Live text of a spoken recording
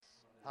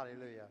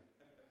Hallelujah.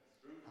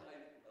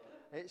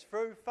 It's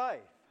through faith.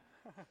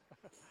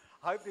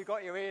 I hope you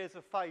got your ears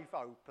of faith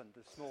opened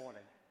this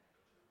morning.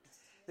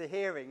 The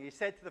hearing, he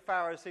said to the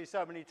Pharisees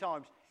so many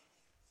times,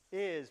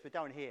 ears but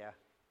don't hear,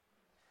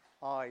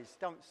 eyes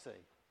don't see,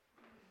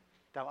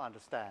 don't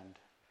understand.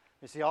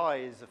 It's the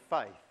eyes of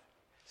faith,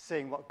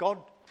 seeing what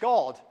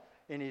God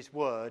in his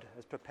word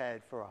has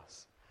prepared for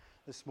us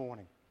this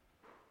morning.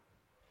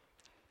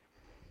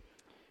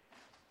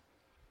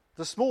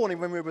 This morning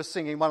when we were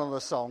singing one of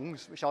the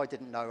songs, which I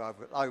didn't know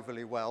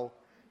overly well,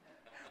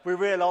 we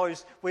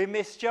realised we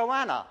missed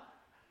Joanna.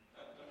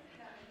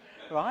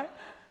 Right?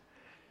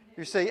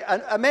 You see,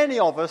 and many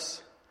of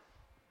us,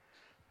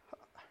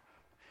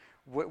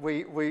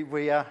 we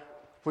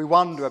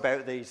wonder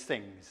about these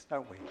things,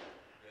 don't we?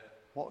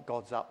 What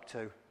God's up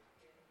to.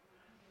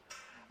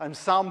 And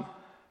some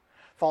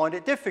find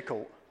it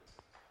difficult.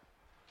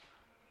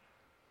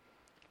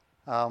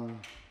 But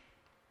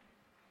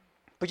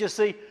you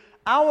see,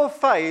 our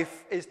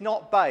faith is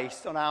not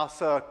based on our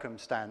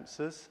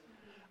circumstances.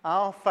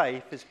 Our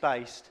faith is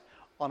based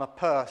on a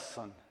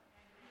person.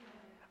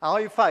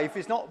 Our faith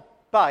is not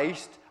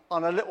based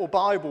on a little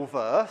Bible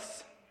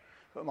verse,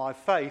 but my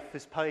faith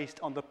is based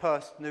on the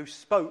person who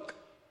spoke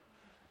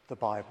the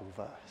Bible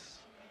verse.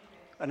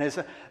 And there's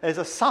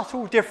a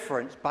subtle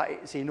difference, but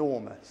it's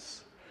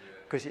enormous,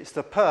 because it's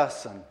the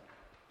person,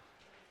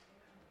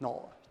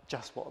 not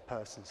just what a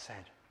person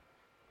said.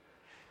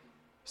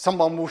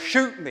 Someone will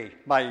shoot me,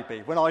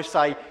 maybe, when I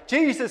say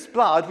Jesus'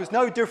 blood was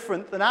no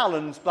different than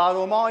Alan's blood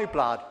or my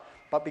blood,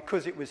 but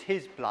because it was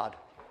his blood,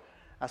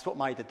 that's what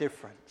made the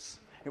difference.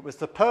 It was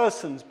the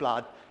person's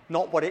blood,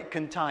 not what it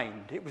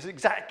contained. It was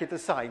exactly the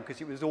same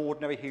because it was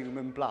ordinary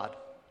human blood.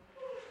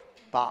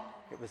 But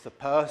it was the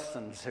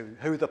person's,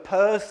 who the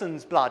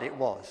person's blood it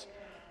was,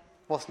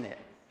 wasn't it?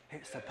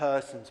 It's the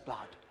person's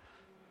blood.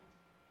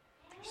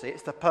 You see,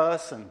 it's the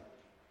person.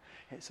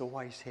 It's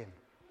always him.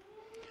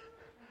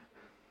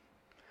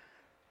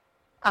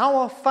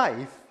 Our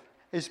faith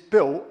is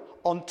built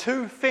on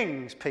two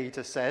things,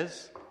 Peter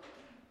says.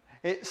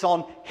 It's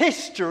on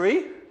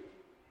history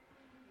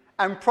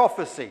and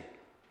prophecy.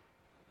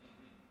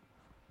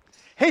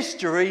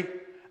 History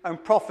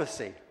and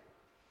prophecy.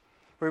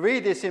 We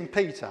read this in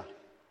Peter,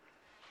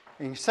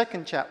 in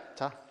second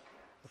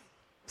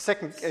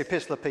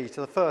epistle of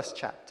Peter, the first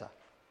chapter.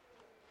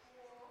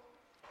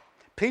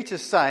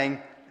 Peter's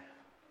saying,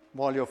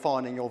 while you're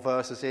finding your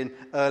verses in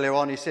earlier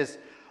on, he says,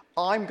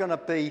 I'm going to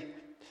be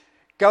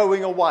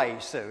going away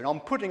soon. I'm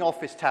putting off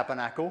his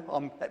tabernacle,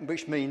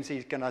 which means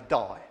he's going to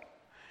die.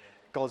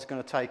 God's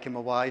going to take him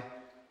away.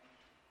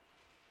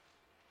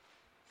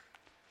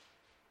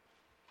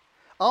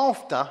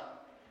 After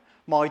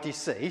my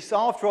decease,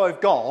 after I've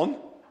gone,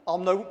 I'll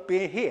not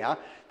be here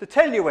to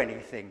tell you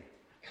anything.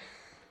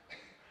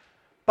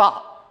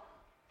 But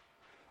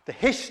the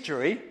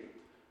history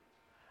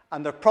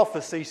and the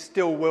prophecy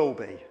still will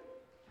be.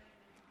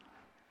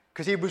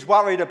 Because he was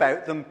worried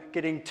about them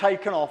getting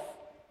taken off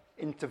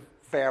into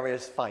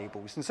various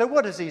fables. And so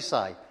what does he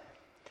say?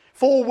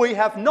 For we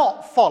have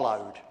not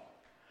followed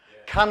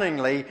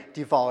cunningly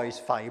devised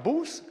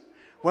fables,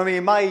 when we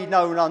made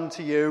known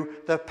unto you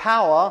the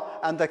power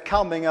and the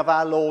coming of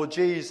our Lord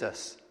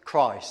Jesus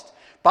Christ.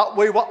 But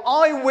we were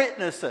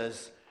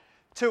eyewitnesses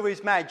to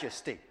his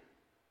majesty.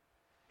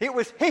 It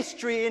was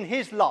history in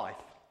his life.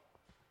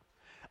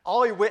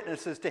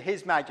 Eyewitnesses to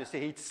his majesty.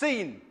 He'd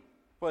seen,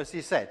 as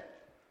he said.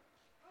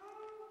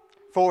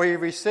 For he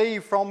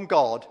received from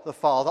God the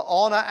Father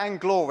honour and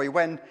glory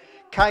when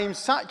came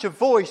such a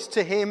voice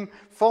to him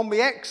from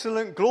the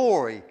excellent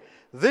glory.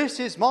 This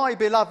is my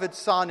beloved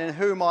Son in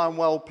whom I am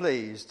well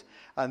pleased.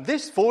 And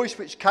this voice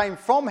which came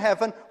from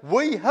heaven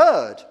we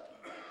heard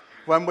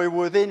when we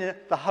were within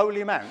the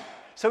holy mount.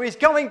 So he's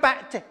going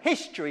back to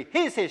history,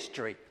 his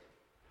history.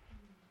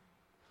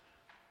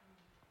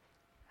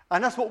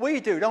 And that's what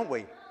we do, don't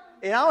we?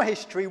 In our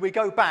history we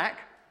go back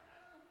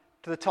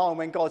to the time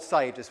when God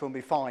saved us, when we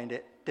find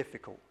it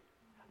difficult.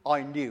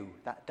 I knew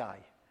that day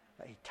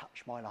that he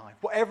touched my life.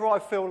 Whatever I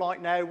feel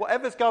like now,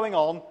 whatever's going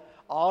on,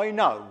 I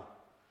know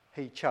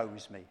he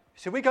chose me.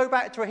 So we go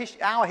back to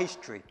our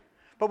history.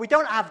 But we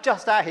don't have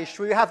just our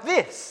history, we have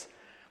this,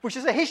 which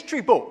is a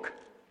history book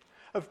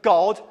of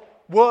God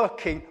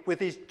working with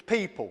his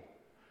people.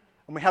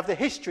 And we have the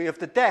history of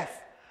the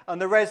death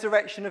and the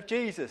resurrection of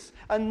Jesus.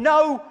 And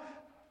no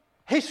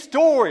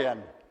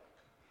historian,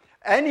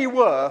 any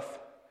worth,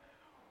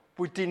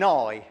 would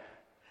deny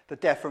the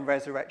death and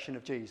resurrection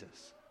of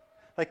Jesus.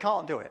 They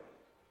can't do it.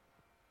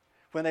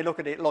 When they look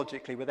at it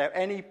logically, without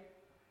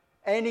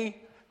any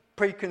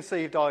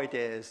preconceived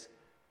ideas,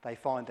 they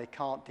find they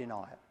can't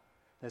deny it.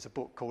 There's a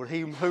book called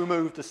Who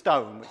Moved the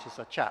Stone, which is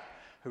a chap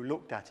who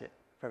looked at it.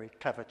 Very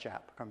clever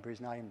chap. I can't remember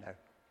his name now.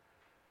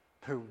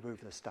 Who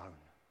moved the stone?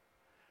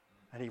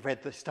 And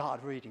he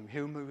started reading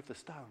Who Moved the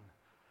Stone.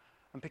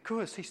 And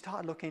because he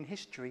started looking in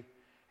history,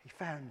 he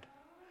found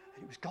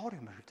that it was God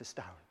who moved the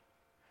stone.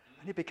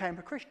 And he became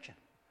a Christian.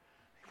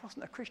 He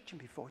wasn't a Christian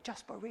before.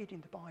 Just by reading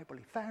the Bible,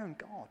 he found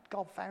God.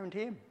 God found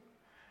him.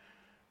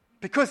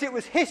 Because it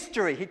was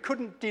history, he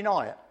couldn't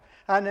deny it.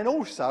 And then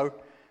also,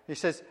 he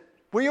says,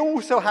 we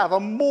also have a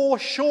more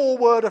sure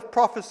word of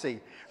prophecy,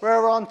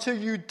 whereunto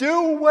you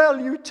do well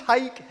you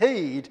take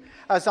heed,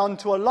 as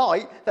unto a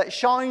light that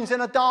shines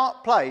in a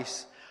dark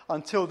place,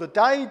 until the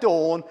day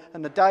dawn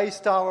and the day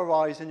star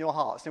arise in your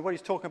hearts. And what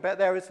he's talking about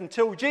there is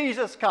until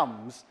Jesus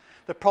comes,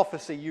 the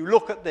prophecy, you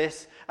look at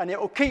this and it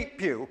will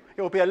keep you.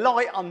 It will be a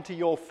light unto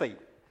your feet.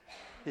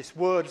 This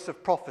words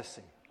of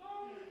prophecy.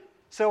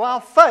 So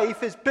our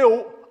faith is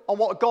built on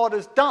what God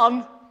has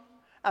done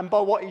and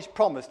by what he's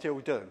promised he'll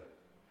do. Amen.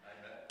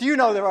 Do you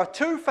know there are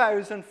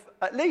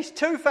at least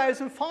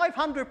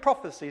 2,500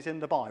 prophecies in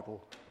the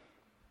Bible?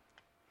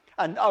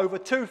 And over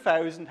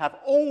 2,000 have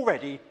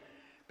already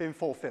been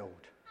fulfilled.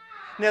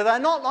 Now, they're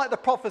not like the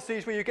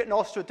prophecies where you get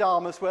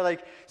Nostradamus, where they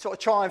sort of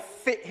try and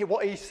fit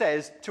what he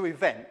says to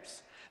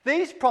events.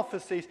 These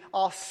prophecies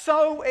are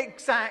so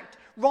exact,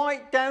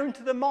 right down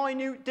to the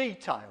minute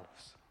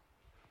details,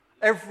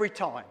 every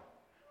time,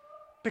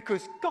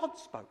 because God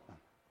spoke them.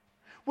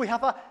 We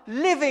have a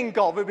living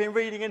God. We've been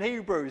reading in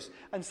Hebrews,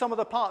 and some of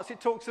the parts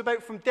it talks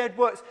about from dead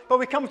works, but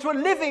we come to a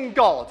living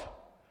God.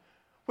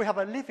 We have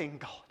a living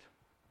God,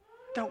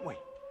 don't we,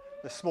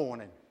 this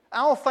morning?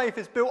 Our faith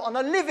is built on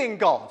a living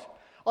God,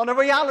 on a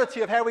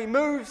reality of how he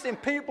moves in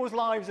people's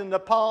lives in the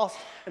past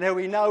and how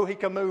we know he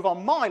can move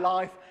on my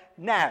life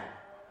now.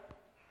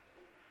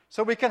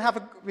 So we can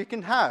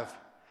have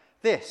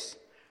this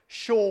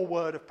sure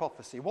word of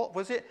prophecy. What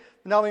was it?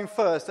 Knowing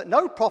first that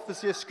no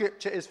prophecy of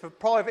Scripture is for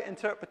private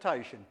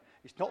interpretation.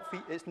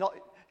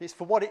 It's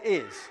for what it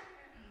is.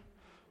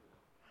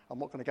 I'm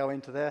not going to go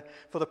into there.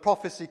 For the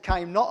prophecy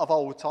came not of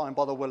old time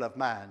by the will of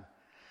man,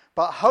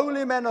 but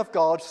holy men of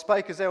God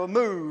spake as they were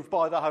moved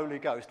by the Holy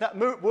Ghost. That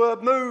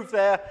word move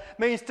there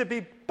means to be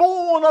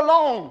borne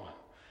along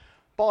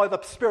by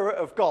the Spirit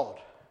of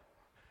God.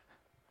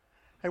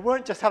 They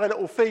weren't just have a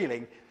little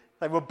feeling.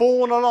 They were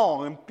borne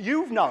along. And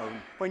you've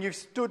known when you've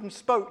stood and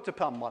spoke to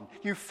someone,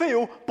 you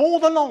feel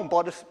borne along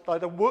by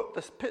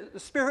the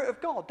Spirit of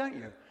God, don't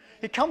you?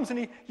 He comes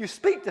and you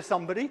speak to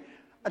somebody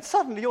and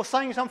suddenly you're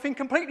saying something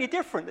completely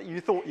different that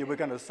you thought you were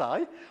going to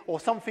say,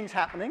 or something's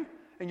happening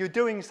and you're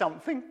doing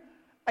something.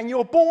 And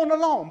you're borne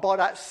along by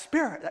that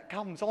Spirit that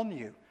comes on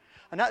you.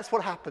 And that's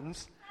what happened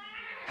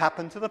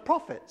to the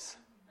prophets.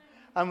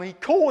 And he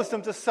caused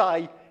them to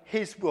say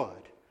his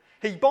word.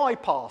 He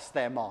bypassed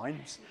their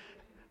minds.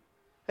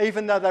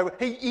 Even though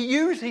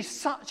he's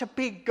such a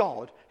big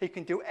God, he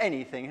can do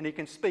anything and he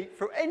can speak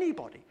through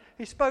anybody.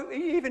 He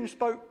even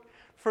spoke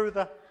through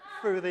the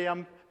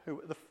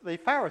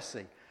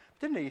Pharisee,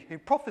 didn't he? Who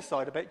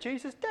prophesied about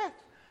Jesus'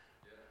 death.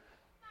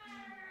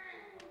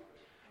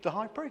 The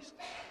high priest.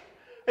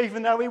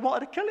 Even though he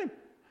wanted to kill him.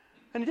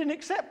 And he didn't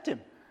accept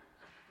him.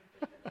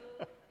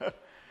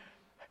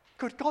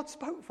 Because God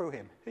spoke through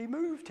him. He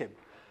moved him.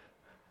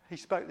 He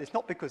spoke this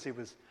not because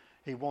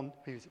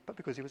but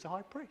because he was a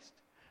high priest.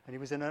 And he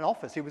was in an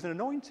office. He was an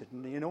anointed.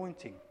 And the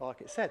anointing,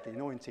 like it said, the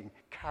anointing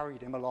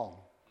carried him along.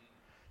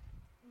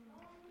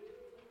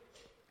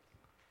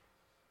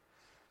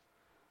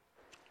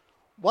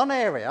 One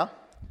area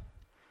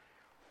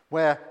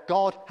where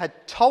God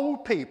had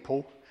told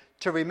people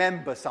to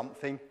remember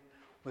something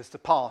was the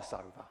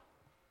Passover.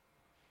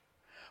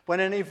 When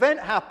an event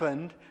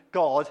happened,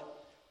 God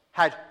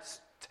had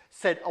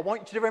said, I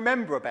want you to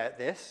remember about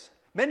this.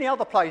 Many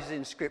other places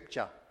in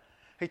Scripture,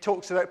 he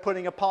talks about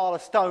putting a pile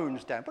of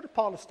stones down. Put a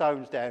pile of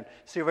stones down.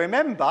 So you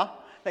remember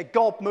that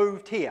God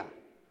moved here.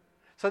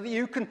 So that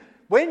you can,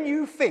 when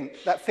you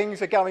think that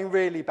things are going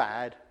really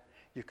bad,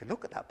 you can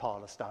look at that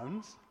pile of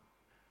stones.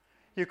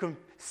 You can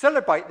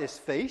celebrate this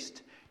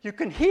feast. You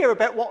can hear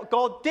about what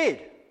God did.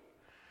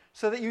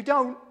 So that you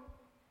don't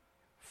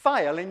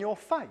fail in your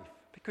faith,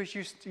 because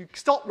you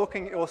stop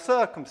looking at your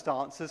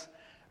circumstances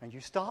and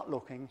you start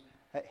looking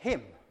at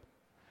him,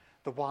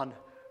 the one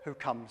who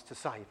comes to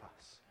save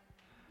us.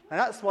 And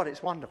that's what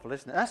it's wonderful,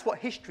 isn't it? That's what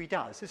history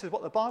does. This is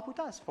what the Bible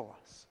does for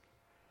us.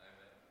 Amen.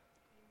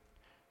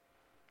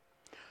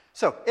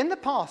 So, in the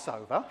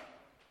Passover,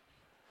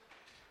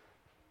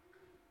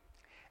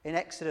 in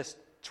Exodus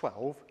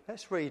 12,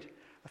 let's read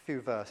a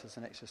few verses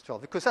in Exodus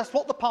 12, because that's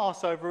what the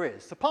Passover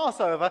is. The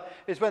Passover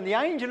is when the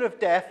angel of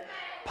death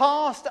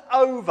passed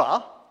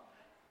over.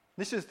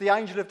 This is the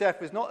angel of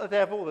death was not the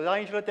devil. The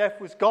angel of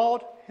death was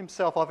God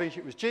himself. I think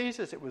it was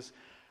Jesus. It was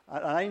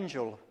an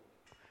angel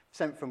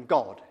sent from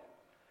God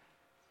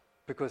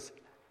because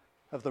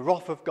of the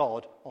wrath of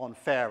God on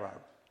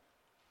Pharaoh.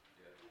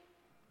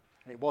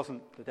 It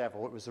wasn't the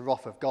devil. It was the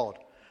wrath of God.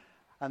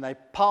 And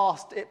it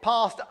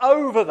passed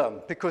over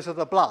them because of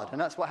the blood. And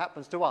that's what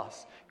happens to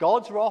us.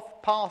 God's wrath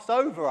passed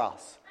over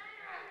us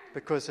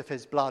because of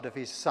his blood of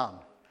his Son.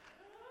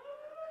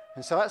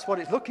 And so that's what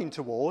it's looking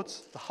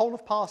towards. The whole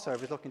of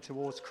Passover is looking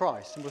towards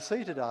Christ. And we'll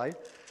see today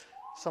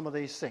some of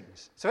these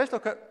things. So let's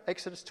look at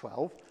Exodus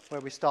 12,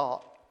 where we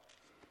start.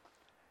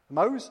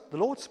 The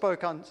Lord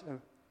spoke unto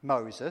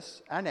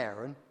Moses and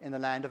Aaron in the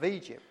land of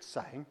Egypt,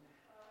 saying,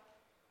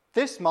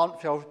 This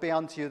month shall be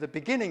unto you the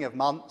beginning of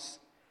months.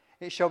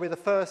 It shall be the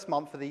first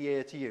month of the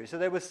year to you. So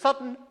there was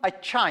sudden a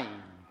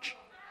change.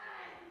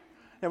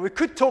 Now, we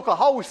could talk a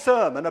whole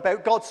sermon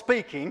about God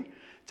speaking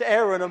to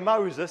Aaron and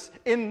Moses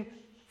in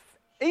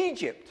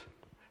Egypt.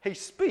 He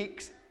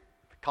speaks,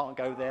 can't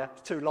go there,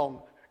 it's too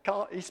long.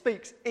 He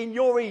speaks in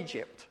your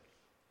Egypt,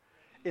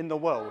 in the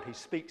world. He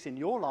speaks in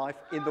your life,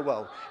 in the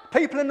world.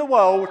 People in the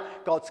world,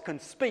 God can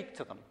speak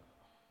to them.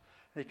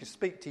 He can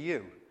speak to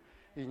you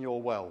in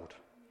your world.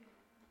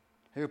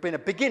 There has been a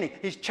beginning.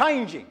 He's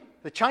changing.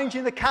 They're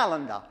changing the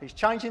calendar. He's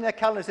changing their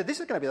calendar. He said, this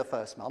is going to be the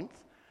first month,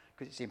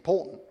 because it's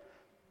important.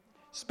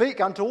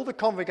 Speak unto all the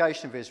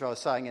congregation of Israel,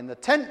 saying, in the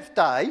 10th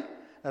day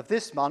of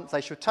this month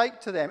they shall take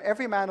to them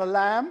every man a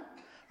lamb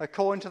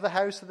according to the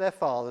house of their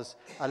fathers,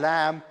 a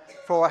lamb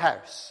for a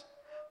house.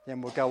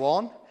 Then we'll go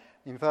on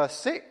in verse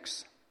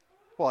 6.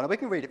 Well, we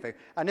can read it for you.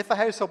 And if a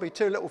house shall be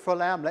too little for a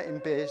lamb, let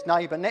him be his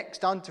neighbour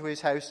next unto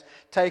his house.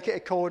 Take it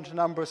according to the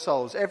number of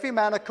souls. Every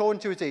man according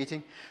to his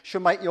eating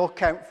shall make your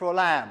count for a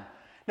lamb.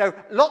 Now,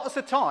 lots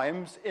of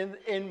times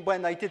in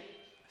when they did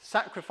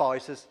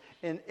sacrifices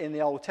in the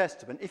Old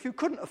Testament, if you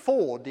couldn't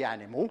afford the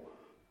animal,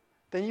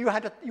 then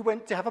you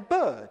went to have a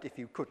bird if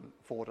you couldn't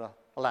afford a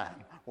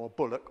lamb or a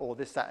bullock or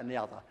this, that and the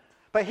other.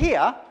 But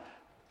here,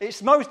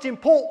 it's most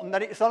important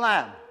that it's a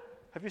lamb.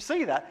 Have you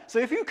seen that? So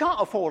if you can't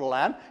afford a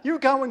lamb, you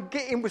go and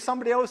get in with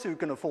somebody else who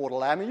can afford a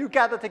lamb, and you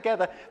gather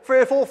together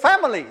 3 or 4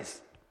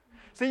 families.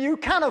 So you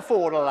can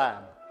afford a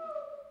lamb.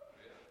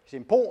 It's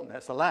important that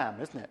it's a lamb,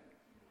 isn't it?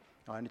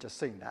 I only just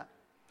seen that.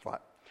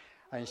 Right.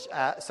 And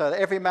so that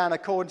every man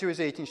according to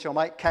his eating shall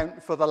make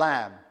count for the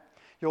lamb.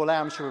 Your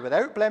lamb shall be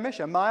without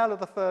blemish, a male of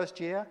the first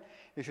year.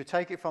 You shall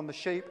take it from the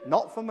sheep,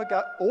 not from the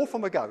goat, or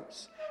from the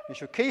goats. You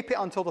shall keep it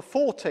until the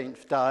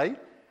 14th day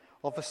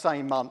of the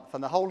same month,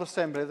 and the whole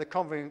assembly of the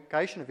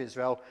congregation of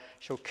Israel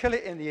shall kill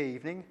it in the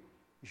evening.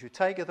 You shall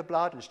take of the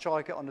blood and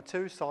strike it on the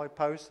 2 side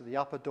posts of the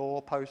upper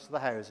door posts of the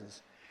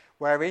houses,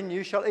 wherein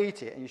you shall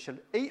eat it. And you shall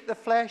eat the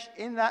flesh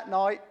in that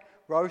night,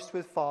 roast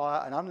with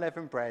fire and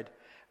unleavened bread,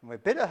 and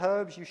with bitter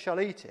herbs you shall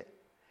eat it.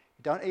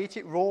 You don't eat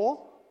it raw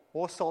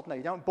or sodden,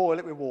 you don't boil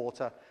it with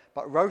water,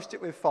 but roast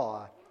it with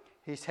fire,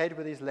 his head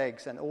with his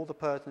legs and all the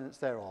purtenance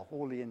thereof,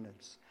 all the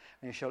innards.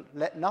 And you shall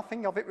let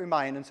nothing of it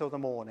remain until the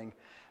morning.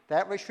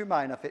 That which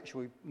remaineth it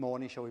shall be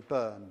morning shall be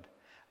burned.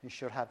 You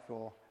shall have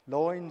your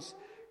loins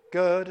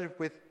girded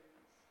with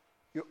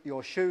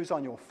your shoes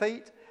on your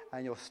feet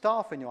and your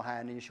staff in your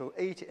hand, and you shall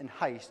eat it in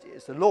haste. It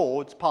is the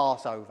Lord's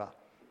Passover.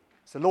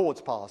 It's the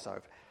Lord's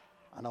Passover.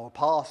 And I will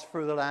pass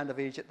through the land of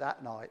Egypt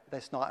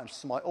this night, and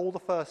smite all the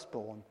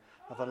firstborn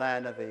of the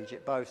land of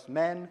Egypt, both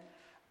men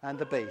and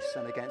the beasts,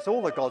 and against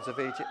all the gods of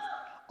Egypt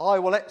I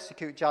will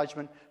execute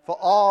judgment,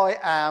 for I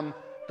am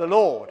the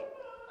Lord.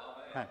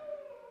 Okay.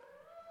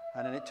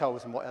 And then it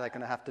tells them what they're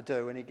going to have to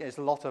do, and there's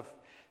a lot of,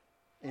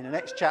 in the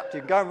next chapter,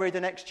 you can go and read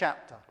the next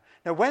chapter.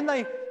 Now, when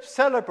they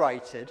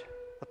celebrated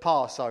the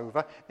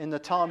Passover in the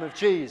time of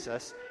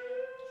Jesus,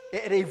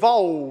 it had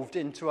evolved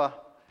into a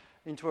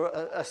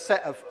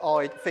set of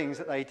things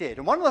that they did.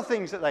 And one of the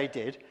things that they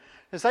did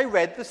is they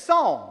read the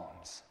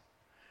Psalms.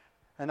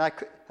 And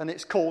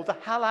it's called the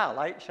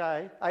Hallel,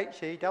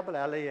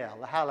 H-E-L-L-E-L,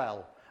 the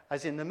Hallel,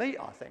 as in the meat,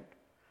 I think.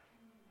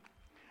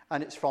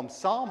 And it's from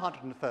Psalm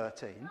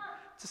 113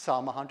 to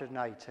Psalm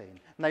 118. And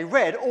they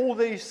read all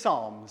these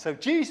Psalms. So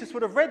Jesus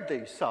would have read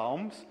these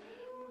Psalms.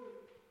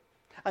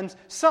 And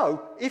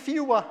so, if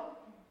you were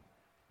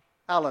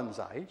Alan's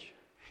age,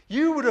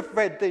 you would have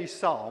read these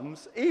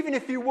Psalms, even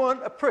if you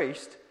weren't a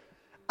priest,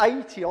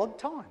 80 odd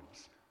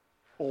times.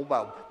 Or,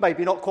 well,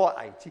 maybe not quite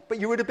 80, but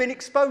you would have been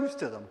exposed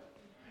to them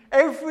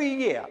every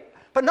year.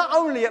 But not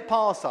only at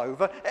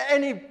Passover, at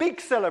any big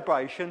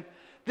celebration,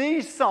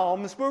 these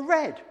Psalms were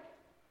read.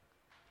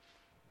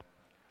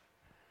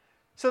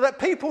 So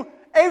that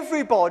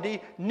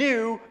everybody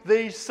knew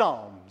these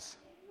Psalms.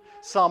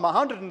 Psalm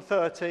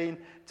 113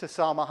 to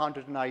Psalm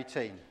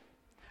 118.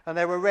 And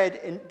they were read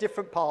in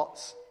different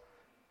parts.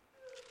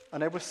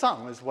 And they were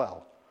sung as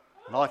well.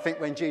 And I think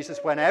when Jesus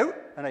went out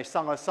and they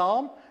sung a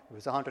psalm, it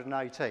was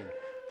 118.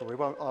 But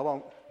I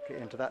won't get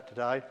into that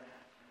today.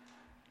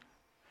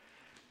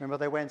 Remember,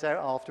 they went out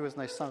afterwards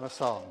and they sung a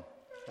psalm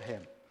for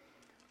him.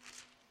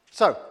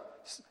 So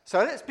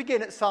let's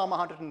begin at Psalm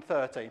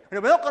 113.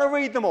 We're not going to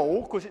read them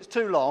all because it's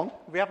too long.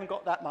 We haven't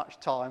got that much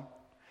time.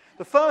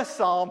 The first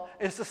psalm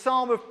is the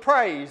psalm of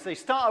praise. They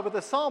started with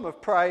a psalm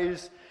of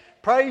praise.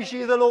 Praise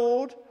ye the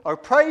Lord. Oh,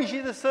 praise ye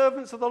the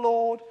servants of the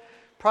Lord.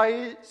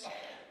 Praise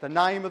the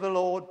name of the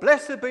Lord.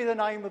 Blessed be the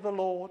name of the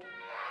Lord.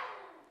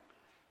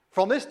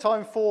 From this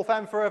time forth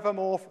and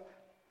forevermore,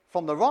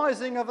 from the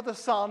rising of the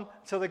sun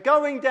to the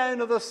going down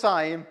of the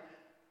same,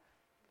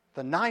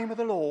 the name of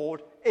the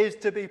Lord is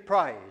to be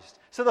praised.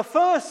 So the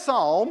first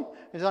psalm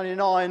is only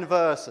 9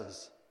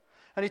 verses.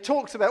 And he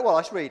talks about, well,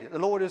 let's read it. The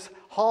Lord is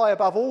high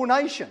above all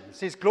nations,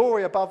 his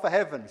glory above the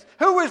heavens.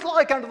 Who is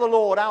like unto the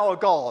Lord our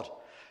God,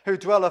 who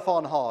dwelleth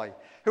on high,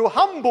 who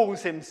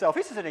humbles himself.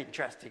 This is an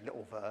interesting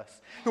little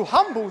verse. Who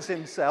humbles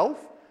himself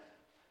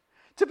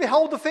to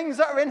behold the things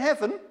that are in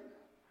heaven.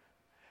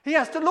 He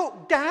has to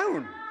look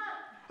down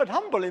and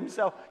humble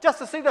himself just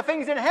to see the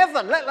things in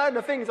heaven, let alone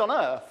the things on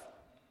earth.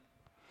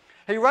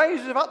 He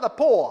raises up the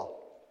poor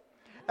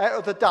out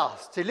of the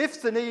dust. He lifts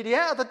the needy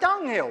out of the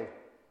dunghill,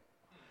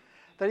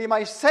 that he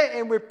may set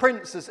him with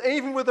princes,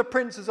 even with the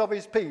princes of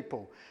his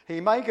people.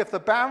 He maketh the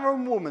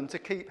barren woman to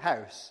keep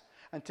house,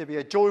 and to be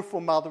a joyful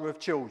mother of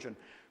children.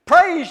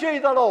 Praise ye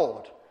the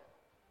Lord.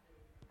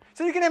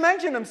 So you can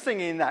imagine them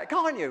singing that,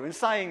 can't you? And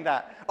saying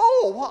that.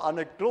 Oh, what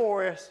a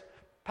glorious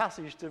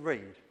passage to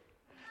read.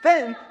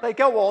 Then they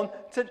go on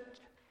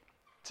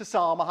to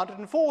Psalm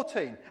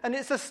 114. And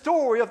it's a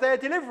story of their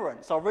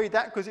deliverance. I'll read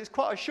that because it's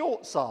quite a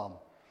short psalm.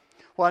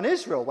 When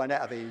Israel went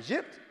out of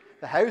Egypt,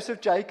 the house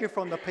of Jacob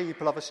from the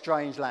people of a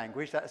strange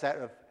language, that's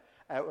out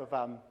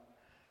of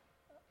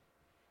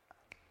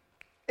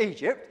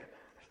Egypt.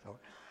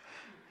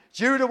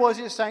 Judah was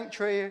his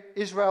sanctuary,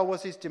 Israel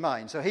was his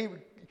domain. So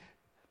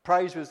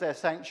praise was their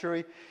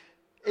sanctuary.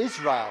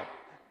 Israel,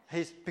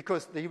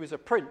 because he was a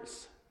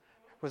prince,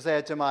 was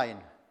their domain.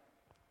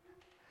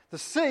 The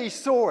sea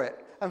saw it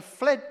and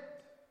fled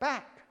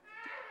back.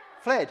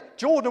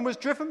 Jordan was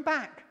driven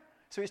back.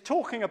 So it's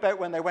talking about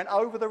when they went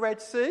over the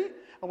Red Sea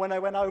and when they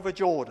went over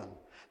Jordan.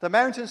 The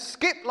mountains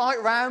skipped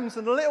like rams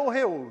and the little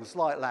hills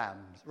like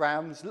lambs.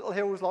 Rams, little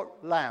hills like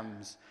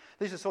lambs.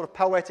 These are sort of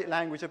poetic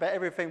language about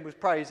everything was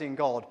praising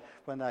God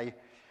when they...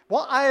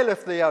 What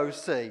aileth thee, O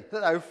sea,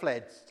 that thou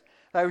fledst?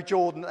 Thou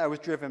Jordan, that thou was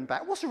driven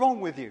back. What's wrong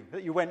with you,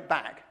 that you went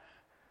back?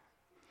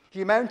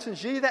 Ye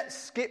mountains, ye that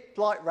skipped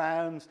like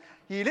rams,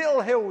 ye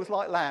little hills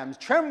like lambs,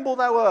 tremble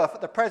thou earth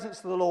at the presence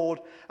of the Lord,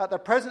 at the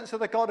presence of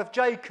the God of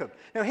Jacob.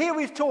 Now here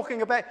he's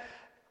talking about...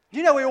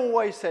 You know, he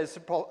always says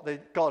the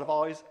God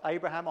of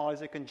Abraham,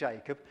 Isaac and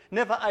Jacob.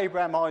 Never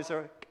Abraham,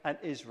 Isaac and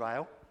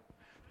Israel,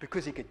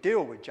 because he could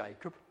deal with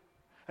Jacob.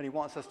 And he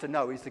wants us to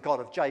know he's the God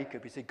of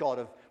Jacob. He's the God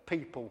of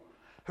people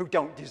who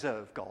don't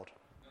deserve God.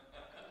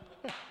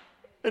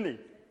 Isn't he?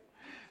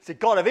 He's the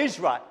God of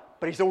Israel,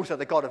 but he's also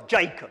the God of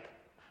Jacob.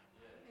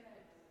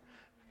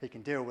 He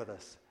can deal with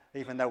us,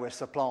 even though we're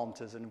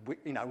supplanters and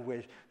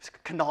we're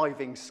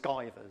conniving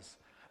skivers,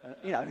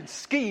 and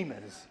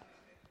schemers,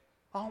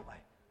 aren't we?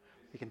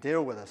 He can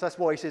deal with us. That's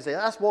why he says it.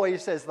 That's why he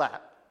says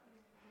that.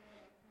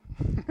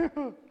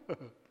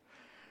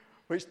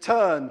 Which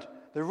turned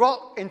the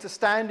rock into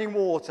standing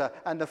water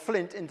and the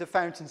flint into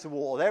fountains of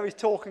water. There he's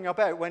talking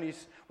about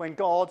when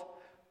God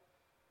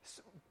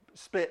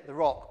split the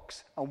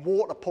rocks and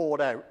water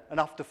poured out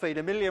enough to feed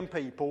 1 million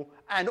people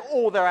and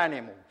all their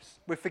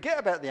animals. We forget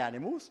about the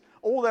animals,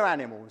 all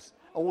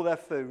their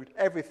food,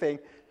 everything.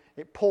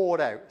 It poured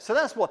out. So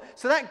that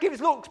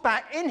looks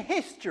back in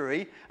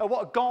history at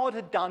what God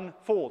had done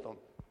for them.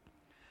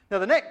 Now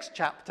the next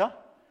chapter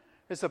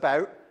is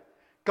about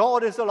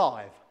God is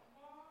alive.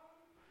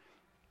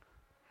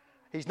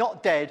 He's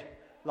not dead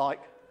like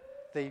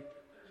their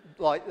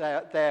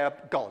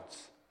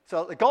gods.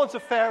 So the gods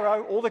of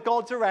Pharaoh, all the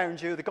gods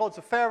around you, the gods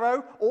of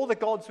Pharaoh, all the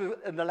gods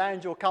in the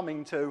land you're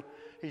coming to,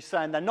 he's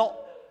saying they're not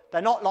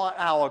like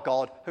our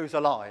God who's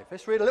alive.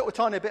 Let's read a little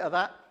tiny bit of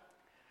that.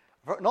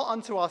 Not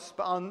unto us,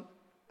 but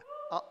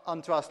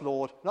unto us,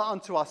 Lord. Not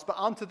unto us, but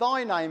unto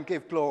thy name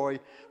give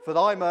glory, for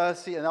thy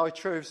mercy and thy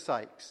truth's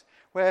sakes.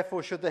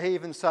 Wherefore should the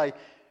heathen say,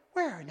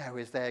 where now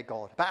is their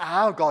God? But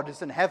our God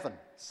is in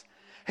heavens.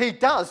 He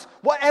does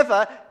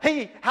whatever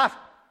he hath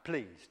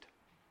pleased.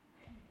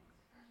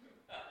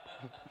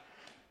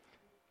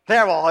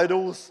 Their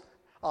idols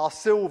are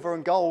silver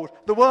and gold,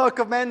 the work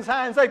of men's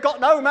hands. They've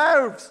got no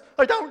mouths.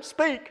 They don't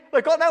speak.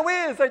 They've got no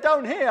ears. They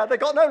don't hear. They've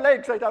got no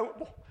legs. They're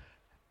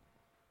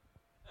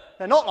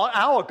not like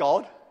our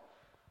God.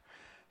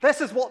 This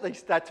is what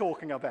they're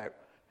talking about.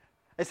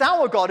 It's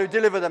our God who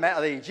delivered them out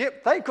of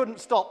Egypt. They couldn't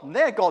stop them.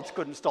 Their gods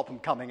couldn't stop them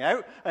coming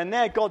out, and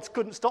their gods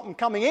couldn't stop them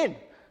coming in.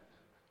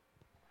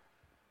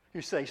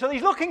 You see. So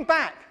he's looking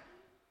back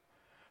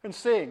and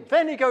seeing.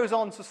 Then he goes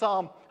on to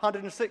Psalm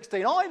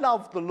 116. I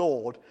love the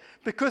Lord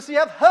because he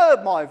hath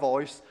heard my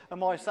voice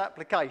and my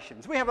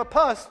supplications. We have a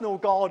personal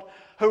God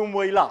whom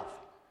we love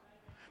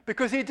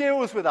because he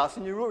deals with us.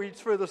 And you read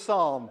through the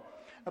psalm,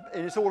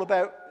 and it's all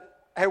about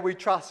how we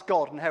trust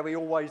God and how he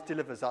always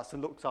delivers us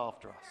and looks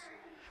after us.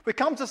 We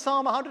come to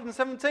Psalm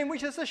 117,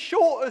 which is the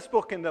shortest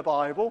book in the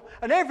Bible,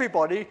 and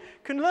everybody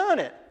can learn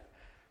it.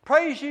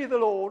 Praise ye the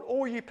Lord,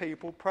 all ye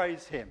people,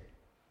 praise him.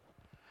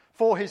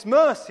 For his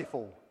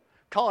merciful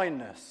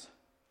kindness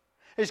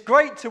is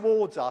great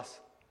towards us,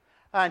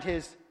 and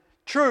his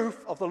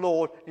truth of the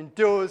Lord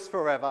endures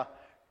forever.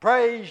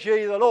 Praise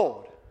ye the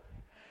Lord.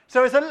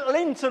 So it's a little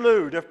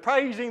interlude of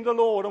praising the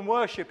Lord and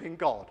worshipping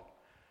God.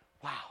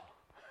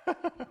 Wow.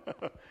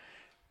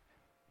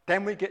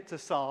 Then we get to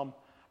Psalm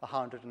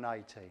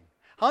 118.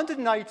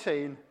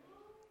 118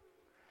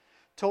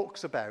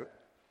 talks about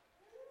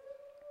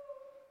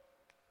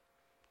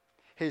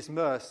his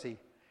mercy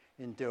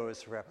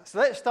endures forever. So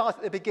let's start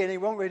at the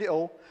beginning. We won't read it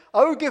all.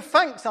 Oh, give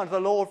thanks unto the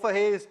Lord, for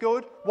he is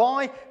good.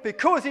 Why?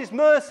 Because his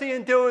mercy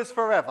endures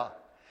forever.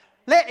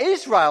 Let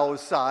Israel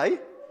say,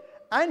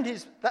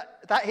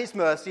 that his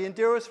mercy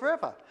endures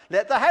forever.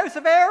 Let the house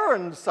of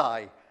Aaron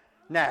say,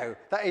 now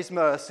that his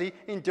mercy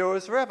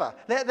endures forever.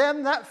 Let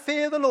them that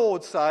fear the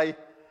Lord say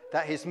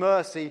that his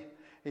mercy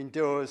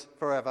endures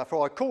forever.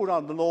 For I called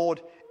on the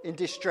Lord in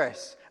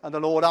distress, and the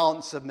Lord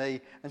answered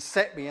me and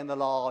set me in the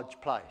large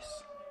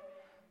place.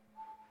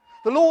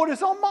 The Lord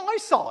is on my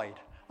side.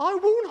 I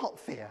will not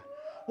fear.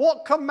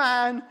 What can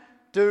man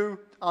do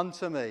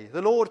unto me?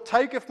 The Lord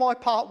taketh my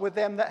part with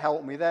them that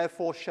help me.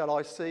 Therefore shall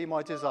I see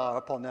my desire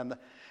upon them.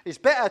 It's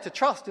better to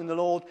trust in the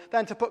Lord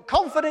than to put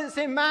confidence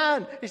in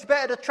man. It's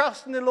better to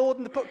trust in the Lord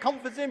than to put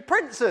confidence in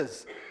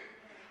princes.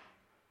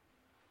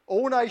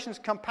 All nations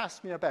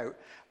compass me about,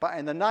 but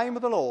in the name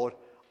of the Lord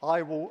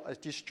I will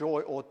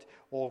destroy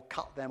or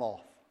cut them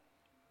off.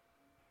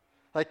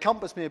 They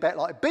compass me about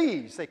like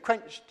bees. They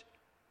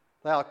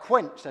are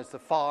quenched as the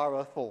fire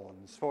of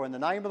thorns. For in the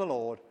name of the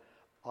Lord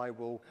I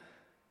will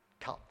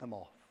cut them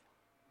off.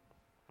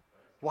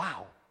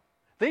 Wow.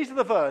 These are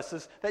the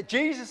verses that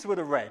Jesus would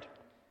have read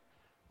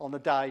on the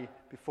day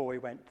before he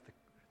went to the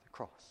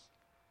cross.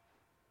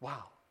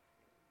 Wow.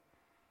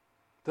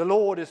 The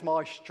Lord is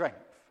my strength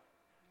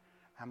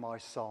and my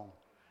song.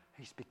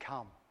 He's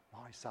become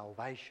my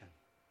salvation.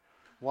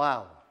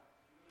 Wow.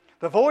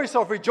 The voice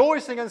of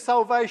rejoicing and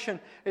salvation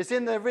is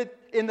in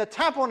the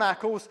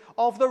tabernacles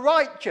of the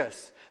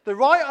righteous. The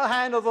right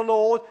hand of the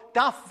Lord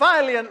doth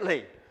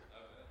valiantly.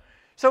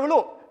 So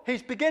look,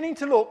 he's beginning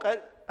to look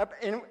at,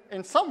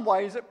 in some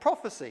ways, at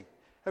prophecy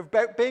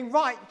about being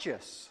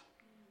righteous.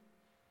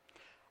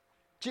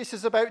 This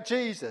is about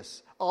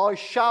Jesus. I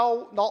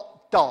shall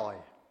not die,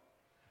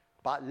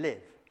 but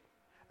live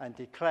and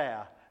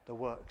declare the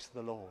works of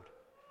the Lord.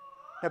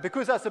 Now,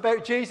 because that's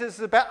about Jesus,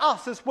 it's about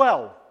us as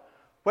well.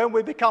 When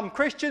we become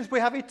Christians, we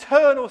have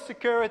eternal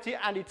security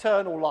and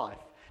eternal life.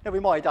 Now, we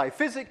might die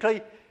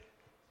physically,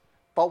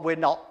 but we're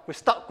not. We're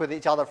stuck with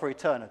each other for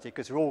eternity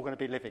because we're all going to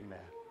be living there.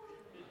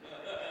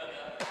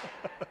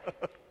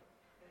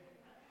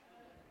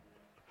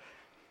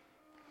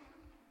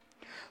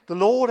 The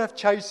Lord hath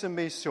chastened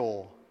me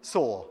sore,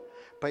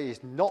 but he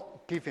is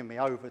not giving me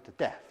over to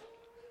death.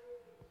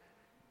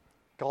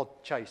 God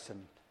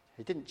chastened.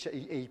 He didn't.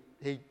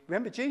 He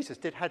remember Jesus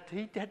had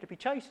to be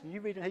chastened.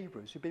 You read in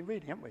Hebrews. You've been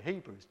reading, haven't we?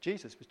 Hebrews.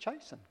 Jesus was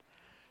chastened.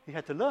 He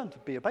had to learn to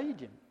be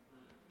obedient,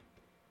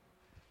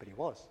 but he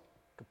was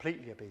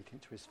completely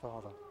obedient to his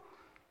Father.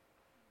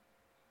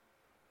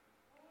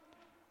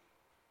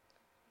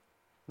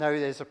 Now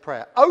there's a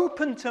prayer.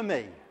 Open to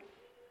me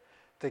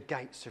the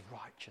gates of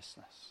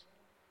righteousness.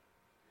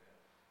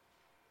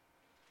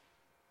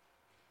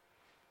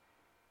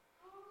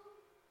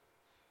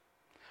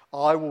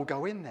 I will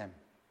go in them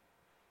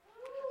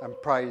and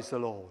praise the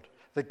Lord.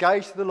 The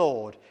gate of the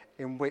Lord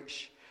in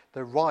which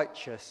the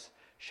righteous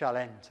shall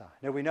enter.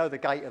 Now we know the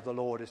gate of the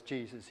Lord is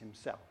Jesus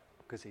himself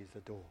because he's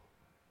the door.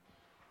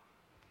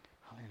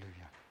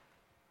 Hallelujah.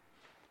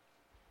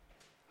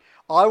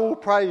 I will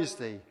praise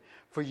thee,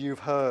 for you've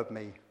heard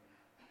me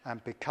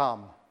and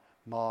become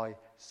my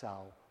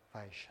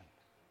salvation.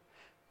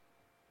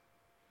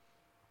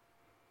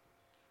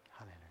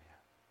 Hallelujah.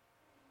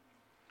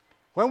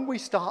 When we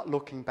start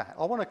looking back,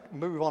 I want to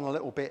move on a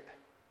little bit.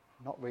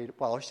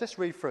 Let's just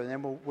read through and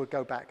then we'll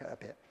go back a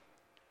bit.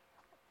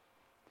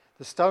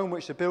 The stone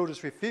which the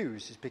builders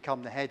refused has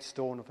become the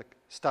headstone of the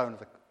stone of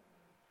the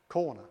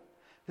corner.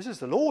 This is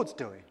the Lord's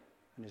doing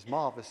and is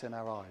marvellous in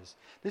our eyes.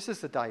 This is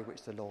the day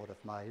which the Lord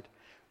hath made.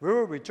 We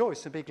will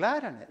rejoice and be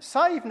glad in it.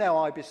 Save now,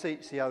 I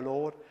beseech thee, O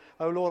Lord.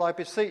 O Lord, I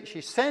beseech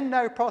thee, send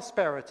now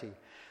prosperity.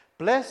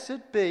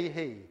 Blessed be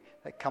he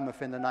that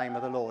cometh in the name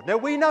of the Lord. Now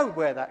we know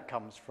where that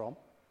comes from,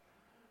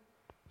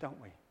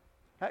 don't we?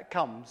 That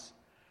comes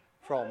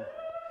from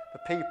the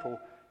people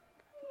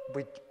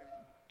with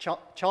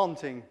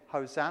chanting,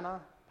 Hosanna,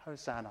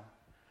 Hosanna.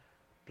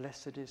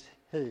 Blessed is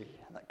he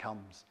that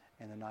comes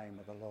in the name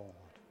of the Lord.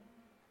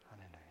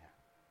 Hallelujah.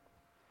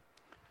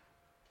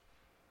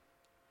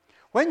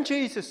 When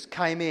Jesus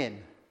came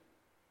in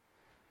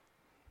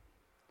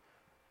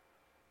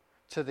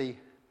to the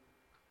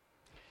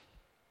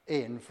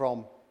inn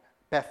from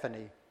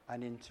Bethany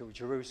and into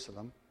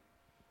Jerusalem,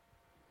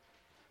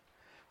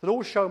 the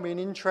Lord showed me an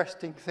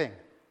interesting thing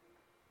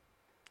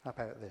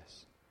about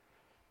this.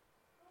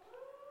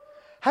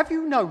 Have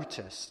you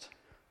noticed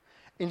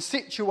in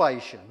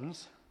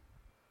situations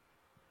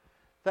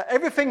that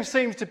everything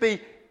seems to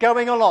be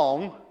going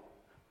along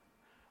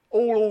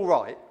all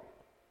right,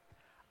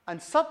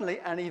 and suddenly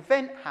an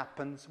event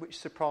happens which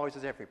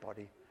surprises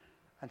everybody,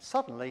 and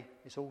suddenly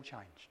it's all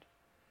changed?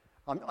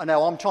 I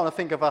know I'm trying to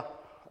think of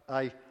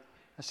a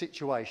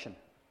situation.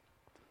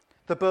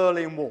 The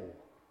Berlin Wall.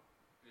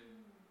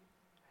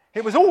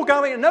 It was all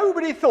going, and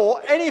nobody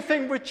thought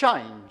anything would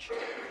change.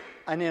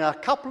 And in a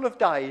couple of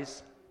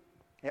days,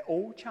 it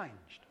all changed.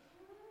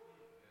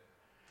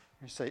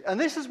 You see, and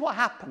this is what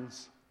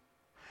happens.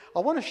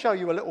 I want to show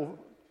you a little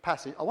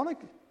passage. I want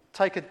to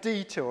take a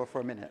detour for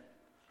a minute.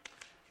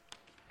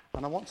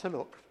 And I want to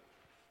look.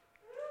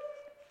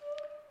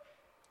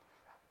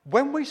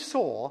 When we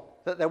saw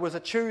that there was a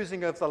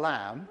choosing of the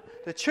Lamb,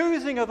 the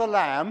choosing of the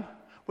Lamb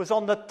was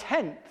on the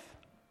 10th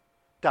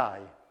day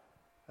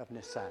of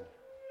Nisan.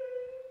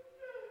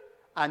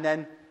 And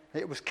then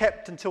it was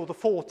kept until the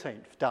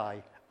 14th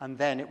day, and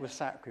then it was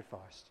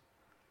sacrificed.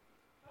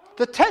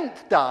 The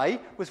 10th day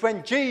was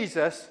when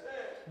Jesus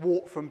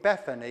walked from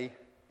Bethany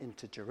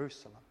into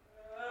Jerusalem.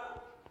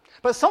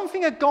 But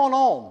something had gone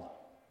on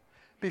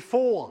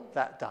before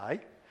that day.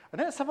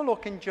 And let's have a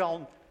look in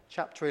John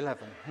chapter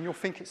 11. And you'll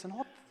think it's an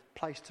odd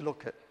place to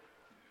look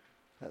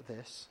at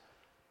this.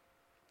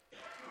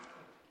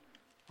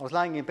 I was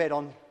laying in bed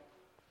on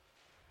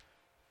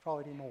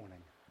Friday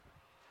morning,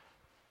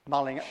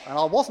 mulling, and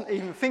I wasn't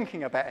even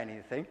thinking about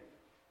anything.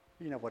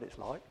 You know what it's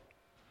like.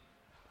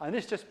 And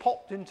this just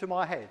popped into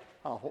my head.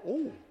 And I thought,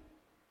 oh.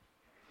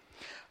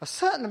 A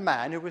certain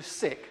man who was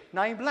sick,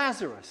 named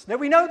Lazarus. Now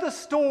we know the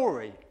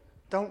story,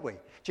 don't we?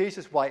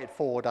 Jesus waited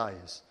 4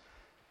 days.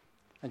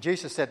 And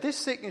Jesus said, this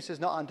sickness is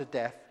not unto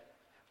death,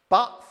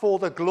 but for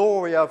the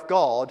glory of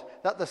God,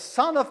 that the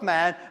Son of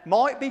Man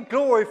might be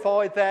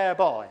glorified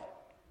thereby.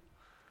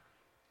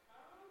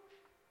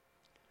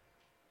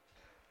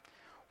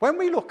 When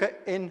we look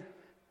at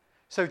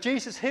so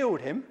Jesus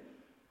healed him.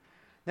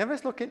 Now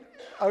let's look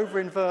over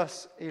in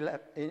verse 11,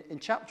 in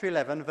chapter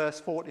 11, verse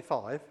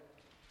 45.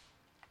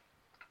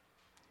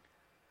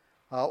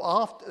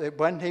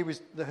 When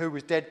who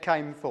was dead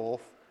came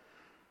forth,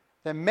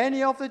 then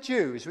many of the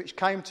Jews which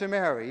came to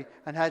Mary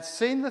and had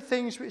seen the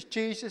things which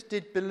Jesus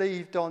did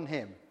believed on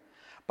him.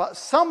 But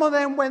some of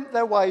them went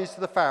their ways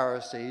to the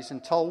Pharisees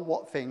and told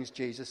what things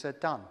Jesus had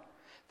done.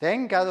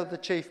 Then gathered the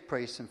chief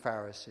priests and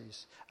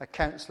Pharisees a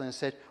council and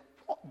said,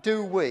 what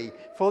do we?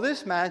 For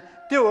this man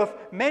doeth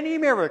many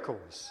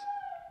miracles.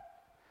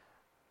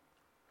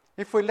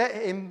 If we let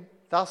him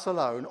thus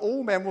alone,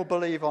 all men will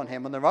believe on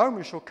him, and the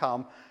Romans shall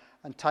come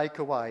and take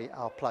away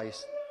our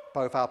place,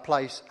 both our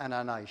place and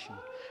our nation.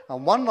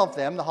 And one of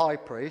them, the high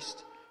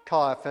priest,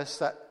 Caiaphas,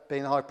 that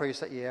being the high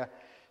priest that year,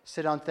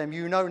 said unto them,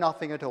 you know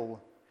nothing at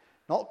all,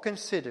 not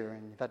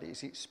considering that it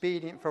is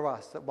expedient for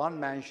us that one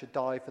man should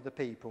die for the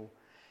people,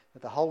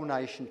 that the whole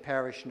nation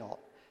perish not.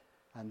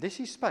 And this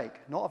he spake,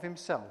 not of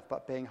himself,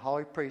 but being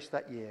high priest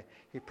that year,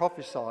 he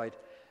prophesied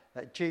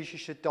that Jesus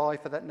should die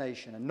for that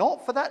nation, and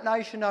not for that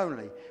nation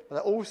only, but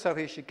that also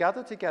he should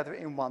gather together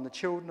in one the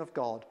children of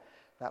God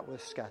that were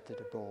scattered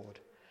abroad.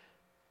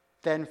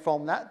 Then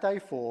from that day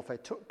forth they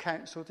took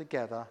counsel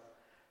together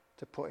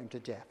to put him to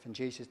death, and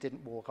Jesus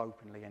didn't walk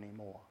openly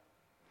anymore.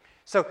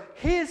 So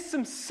here's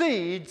some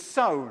seeds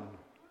sown.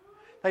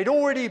 They'd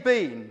already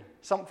been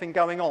something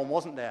going on,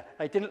 wasn't there?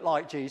 They didn't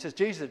like Jesus.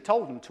 Jesus had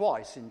told them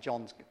twice in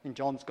John's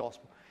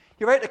Gospel,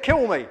 you're ready to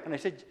kill me. And they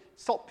said,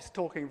 stop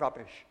talking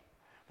rubbish.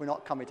 We're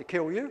not coming to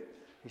kill you.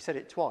 He said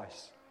it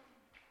twice.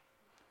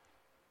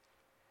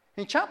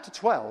 In chapter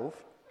 12,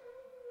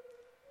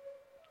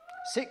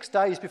 6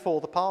 days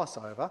before the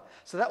Passover,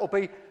 so that will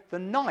be the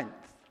 9th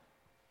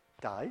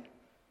day,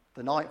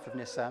 the 9th of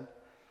Nisan,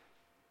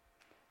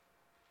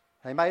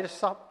 they made a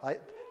supper.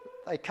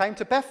 They came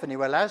to Bethany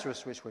where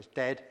Lazarus was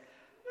dead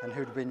and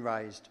who'd been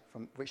raised,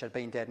 which had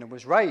been dead and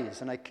was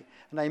raised. And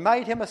they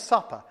made him a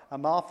supper,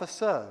 and Martha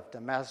served,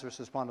 and Lazarus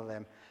was one of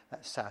them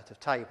that sat at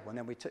table. And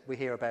then we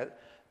hear about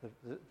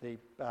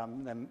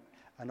them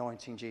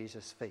anointing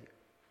Jesus' feet.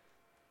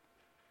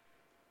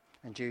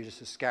 And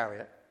Judas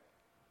Iscariot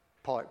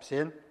pipes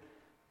in.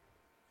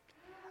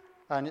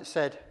 And it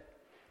said,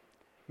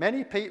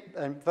 many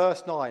people, in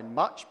verse 9,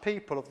 much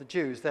people of the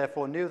Jews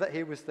therefore knew that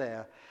he was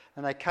there,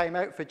 and they came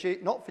out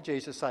not for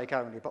Jesus' sake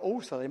only, but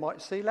also they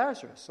might see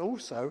Lazarus,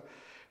 also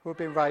who had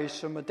been raised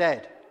from the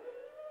dead.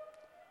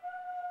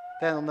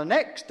 Then on the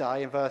next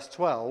day, in verse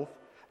 12,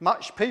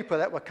 much people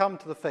that were come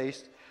to the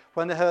feast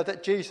when they heard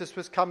that Jesus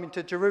was coming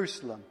to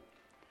Jerusalem.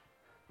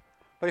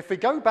 But if we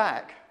go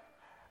back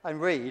and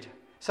read,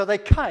 so they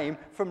came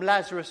from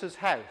Lazarus'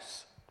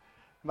 house.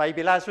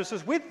 Maybe Lazarus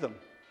was with them.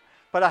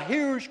 But a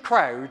huge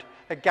crowd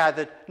had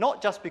gathered,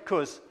 not just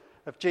because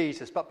of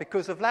Jesus, but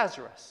because of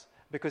Lazarus,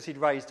 because he'd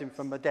raised him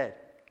from the dead.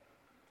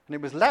 And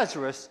it was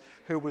Lazarus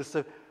who was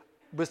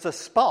the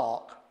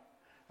spark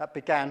that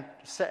began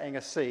setting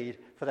a seed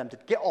for them to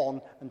get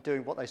on and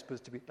doing what they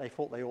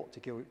thought they ought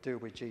to do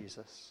with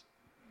Jesus.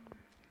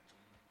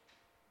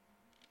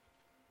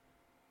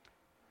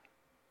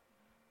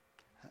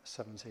 That's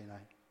 17:8.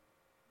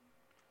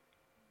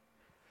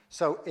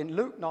 So in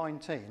Luke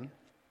 19,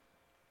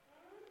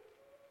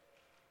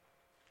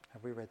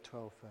 have we read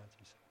 12, 13,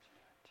 17,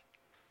 18?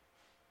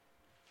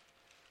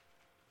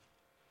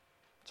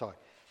 Sorry.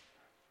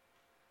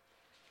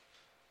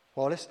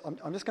 Well,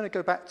 I'm just going to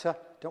go back to,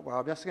 don't worry,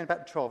 I'm just going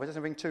back to 12. It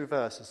doesn't bring 2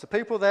 verses. The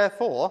people,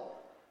 therefore,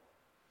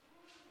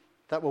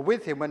 that were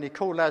with him when he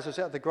called Lazarus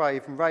out of the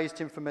grave and raised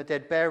him from the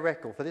dead bear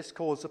record. For this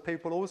cause the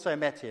people also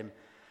met him,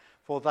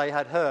 for they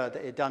had heard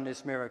that he had done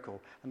this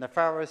miracle. And the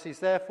Pharisees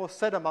therefore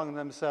said among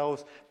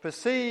themselves,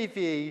 perceive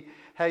ye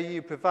how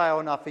you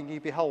prevail nothing, ye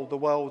behold, the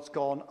world's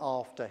gone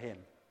after him.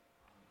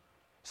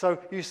 So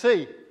you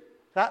see,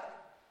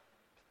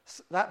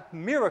 that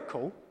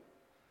miracle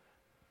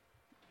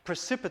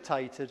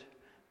precipitated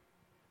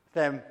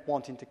them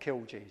wanting to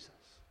kill Jesus.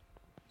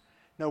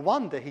 No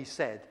wonder he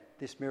said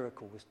this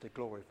miracle was to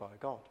glorify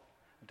God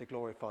and to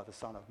glorify the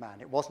Son of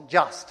Man. It wasn't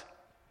just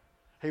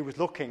he was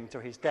looking to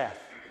his death.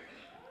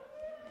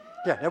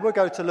 Yeah, now we'll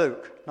go to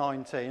Luke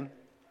 19.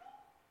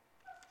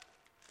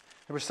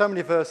 There were so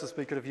many verses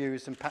we could have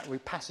used and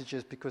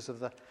passages because of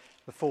the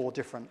 4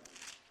 different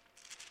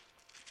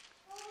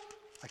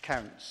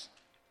accounts.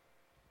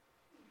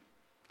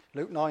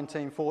 Luke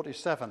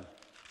 19:47.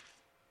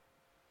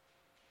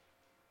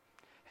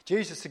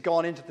 Jesus had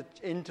gone into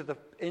the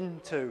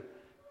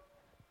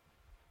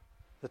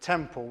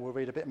temple. We'll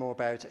read a bit more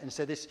about it, and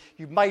said, "This,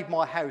 you've made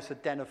my house a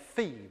den of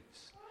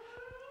thieves."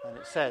 And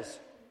it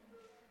says,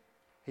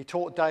 he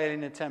taught daily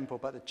in the temple,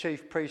 but the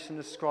chief priests and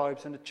the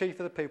scribes and the chief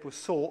of the people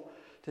sought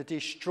to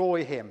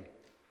destroy him.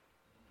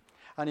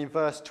 And in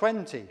verse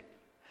 20,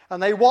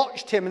 and they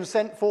watched him and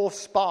sent forth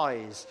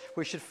spies,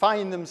 which should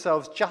feign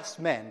themselves just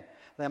men.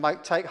 They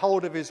might take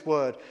hold of his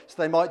word, so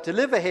they might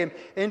deliver him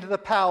into the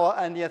power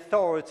and the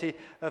authority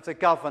of the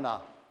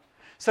governor.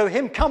 So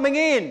him coming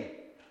in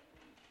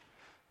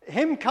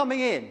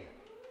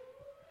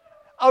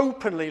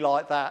openly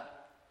like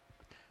that,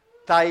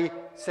 they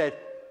said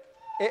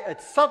it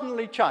had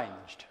suddenly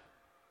changed.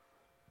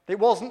 It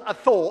wasn't a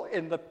thought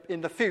in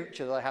the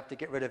future that they have to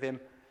get rid of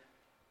him.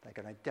 They're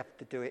going to have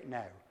to do it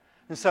now.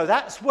 And so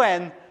that's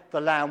when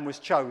the Lamb was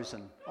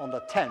chosen, on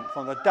the 10th,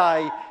 on the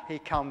day he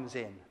comes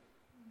in.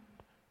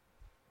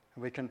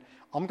 And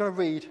I'm going to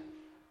read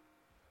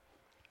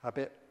a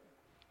bit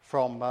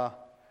from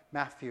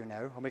Matthew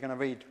now, and we're going to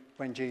read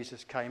when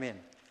Jesus came in.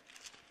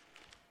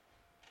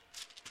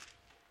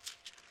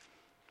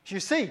 Do you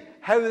see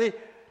how the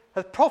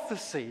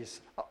prophecies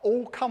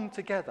all come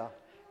together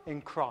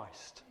in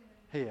Christ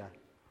here?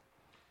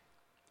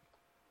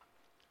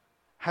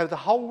 How the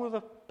whole of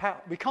the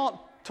power, we can't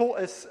talk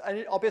as,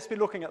 and I'll just be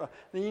looking at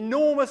the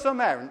enormous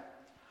amount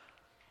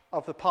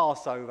of the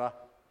Passover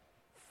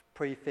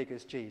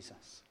prefigures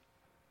Jesus.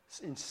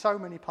 In so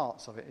many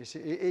parts of it. It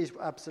is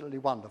absolutely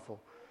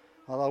wonderful.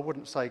 Well, I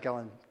wouldn't say go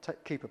and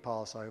keep a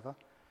Passover,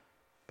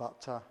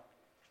 but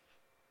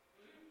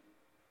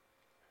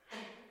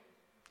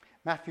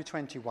Matthew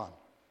 21.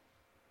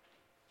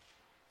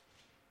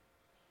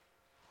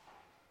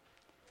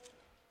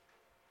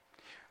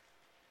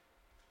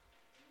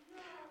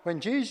 When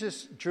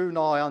Jesus drew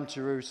nigh unto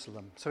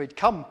Jerusalem, so he'd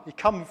come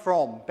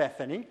from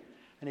Bethany,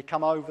 and he'd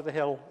come over the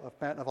hill of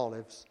Mount of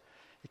Olives.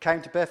 He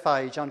came to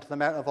Bethphage unto the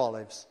Mount of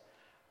Olives,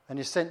 and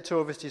he sent 2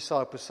 of his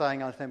disciples,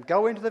 saying unto them,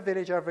 Go into the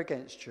village over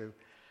against you,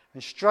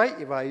 and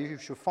straightway you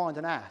shall find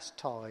an ass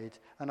tied,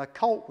 and a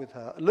colt with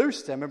her.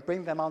 Loose them, and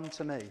bring them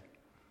unto me.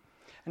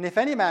 And if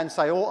any man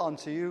say aught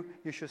unto you,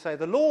 you shall say,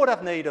 The Lord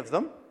hath need of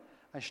them,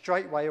 and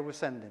straightway he will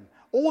send him.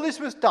 All this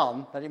was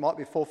done, that it might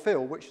be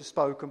fulfilled, which was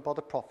spoken by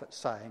the prophet,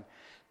 saying,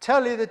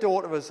 Tell ye the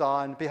daughter of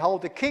Zion,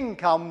 Behold, the king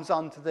comes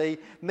unto thee,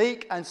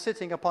 meek and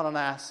sitting upon an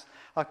ass,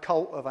 a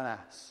colt of an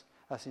ass.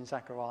 That's in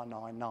Zechariah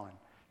 9:9,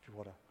 if you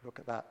want to look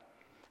at that.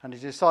 And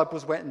his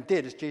disciples went and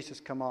did as Jesus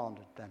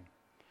commanded them.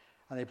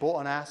 And they bought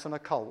an ass and a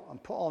colt,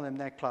 and put on them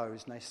their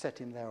clothes, and they set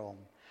him thereon.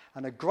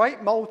 And a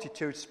great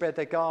multitude spread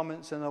their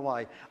garments in the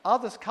way.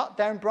 Others cut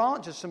down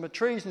branches from the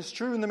trees and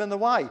strewn them in the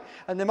way.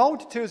 And the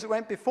multitudes that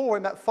went before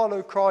him that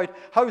followed cried,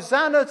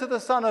 Hosanna to the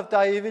Son of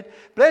David.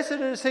 Blessed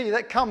is he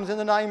that comes in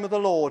the name of the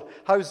Lord.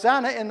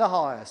 Hosanna in the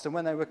highest. And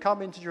when they were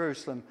come into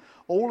Jerusalem,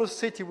 all the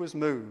city was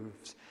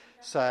moved,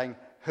 saying,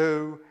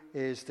 Who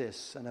is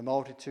this? And the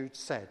multitude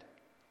said,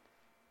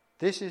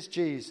 This is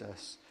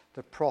Jesus,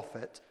 the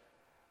prophet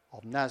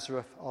of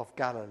Nazareth of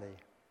Galilee.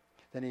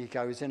 Then he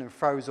goes in and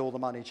throws all the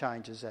money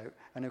changers out.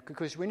 And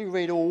because when you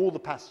read all the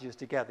passages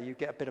together, you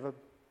get a bit of a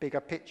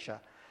bigger picture.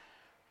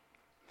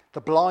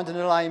 The blind and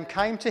the lame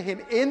came to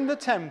him in the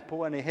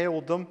temple, and he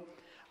healed them.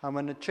 And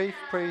when the chief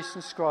priests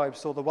and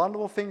scribes saw the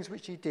wonderful things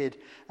which he did,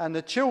 and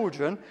the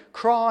children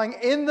crying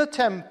in the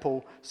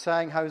temple,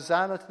 saying,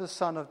 Hosanna to the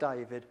Son of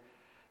David,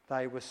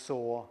 they were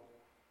sore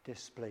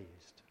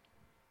displeased.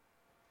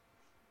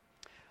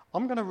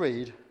 I'm going to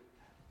read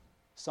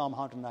Psalm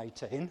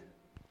 118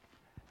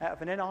 out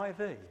of an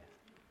NIV.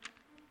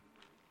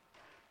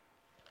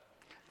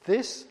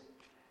 This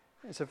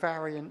is a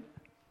variant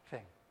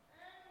thing.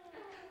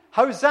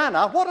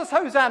 Hosanna, what does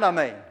Hosanna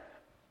mean?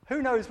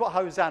 Who knows what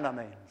Hosanna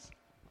means?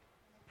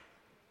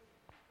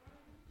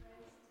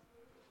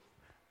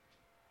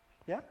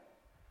 Yeah?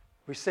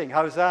 We sing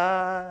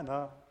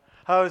Hosanna,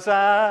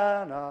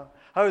 Hosanna,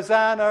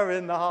 Hosanna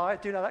in the high.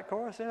 Do you know that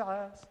chorus in the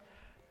highest?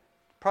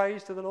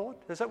 Praise to the Lord.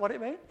 Is that what it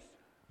means?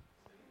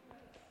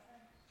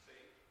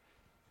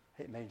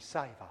 It means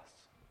save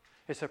us.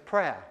 It's a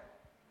prayer.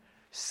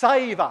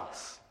 Save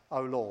us, O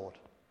Lord.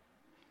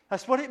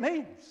 That's what it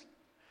means.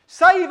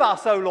 Save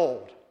us, O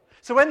Lord.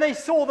 So when they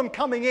saw them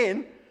coming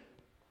in,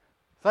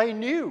 they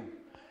knew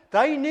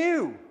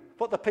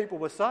what the people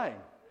were saying.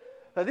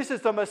 That this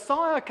is the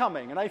Messiah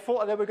coming, and they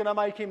thought they were going to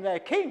make him their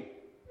king.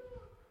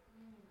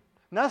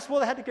 And that's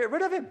why they had to get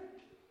rid of him.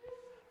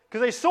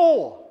 Because they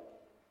saw.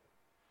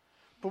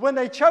 But when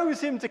they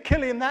chose him to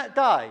kill him that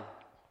day,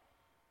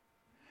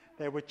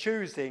 they were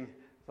choosing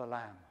the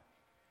Lamb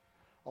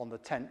on the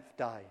 10th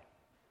day,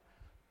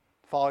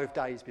 5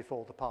 days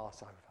before the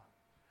Passover.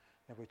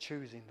 They were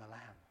choosing the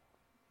Lamb.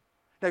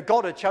 Now,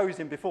 God had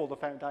chosen him before the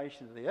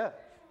foundation of the earth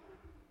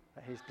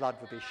that his blood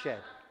would be shed.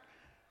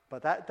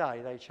 But that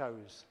day they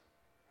chose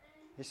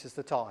This is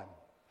the time.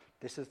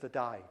 This is the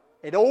day.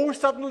 It all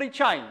suddenly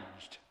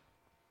changed.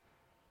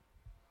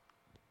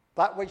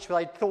 That which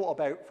they'd thought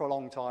about for a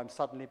long time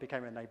suddenly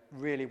became, and they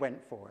really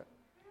went for it.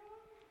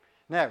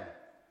 Now,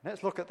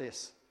 let's look at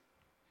this.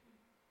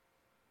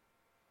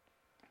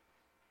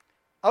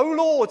 O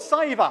Lord,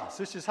 save us.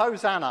 This is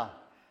Hosanna.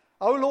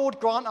 O Lord,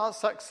 grant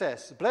us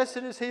success. Blessed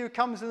is he who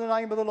comes in the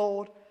name of the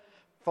Lord.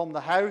 From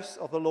the house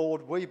of the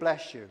Lord we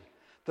bless you.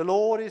 The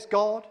Lord is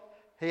God.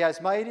 He has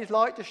made his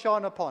light to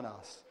shine upon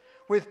us.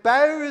 With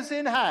boughs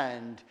in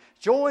hand,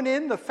 join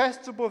in the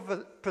festival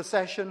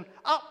procession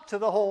up to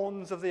the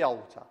horns of the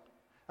altar.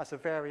 That's a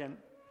variant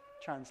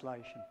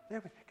translation.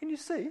 Can you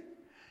see?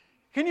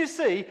 Can you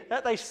see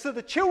that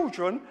the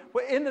children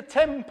were in the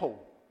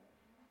temple?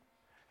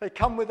 They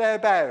come with their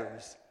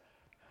boughs.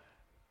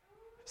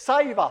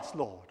 Save us,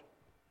 Lord.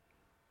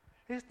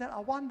 Isn't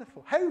that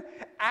wonderful? How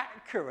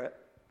accurate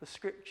the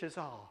scriptures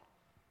are.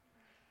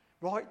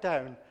 Right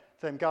down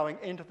to them going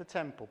into the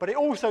temple. But it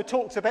also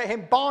talks about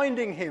him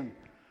binding him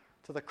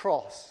to the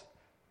cross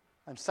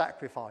and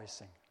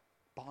sacrificing.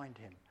 Bind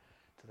him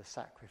to the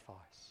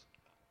sacrifice.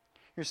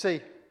 You see,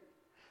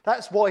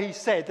 that's why he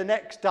said the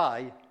next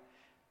day,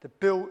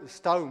 the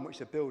stone which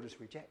the builders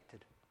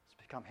rejected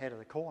has become head of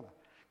the corner.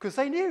 Because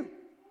they knew.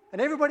 And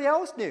everybody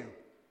else knew.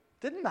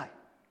 Didn't they?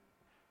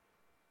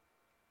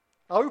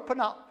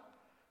 Open up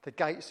the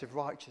gates of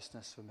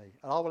righteousness for me,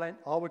 and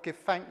I will give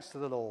thanks to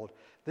the Lord.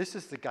 This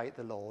is the gate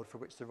of the Lord for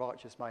which the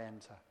righteous may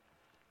enter.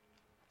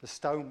 The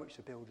stone which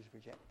the builders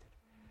rejected.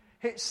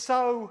 It's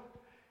so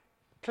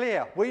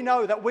clear. We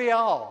know that we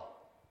are.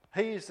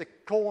 He is the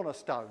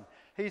cornerstone.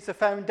 He's the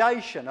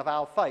foundation of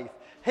our faith.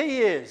 He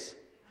is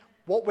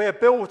what we're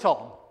built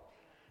on.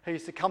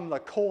 He's become the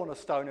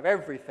cornerstone of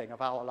everything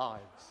of our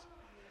lives.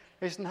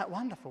 Isn't that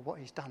wonderful what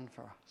he's done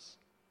for us?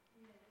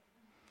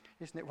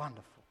 Isn't it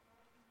wonderful?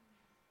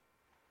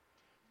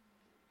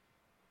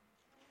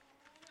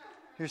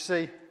 You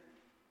see,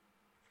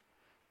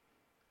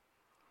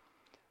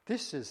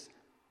 this is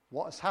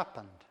what has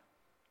happened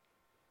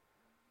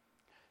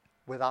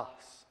with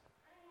us.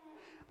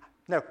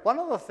 Now, one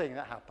other thing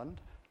that happened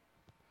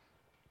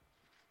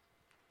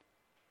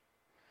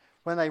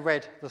when they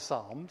read the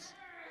Psalms,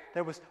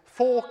 there was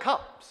 4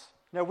 cups.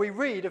 Now, we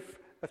read of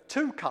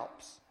 2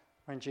 cups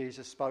when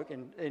Jesus spoke.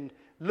 In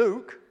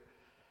Luke,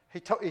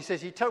 he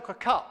says he took a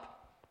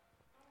cup.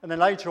 And then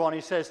later on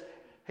he says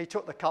he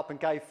took the cup and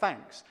gave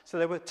thanks. So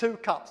there were 2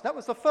 cups. That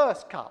was the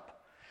first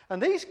cup.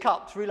 And these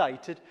cups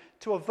related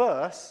to a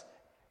verse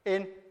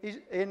in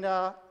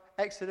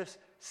Exodus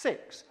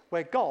 6,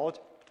 where God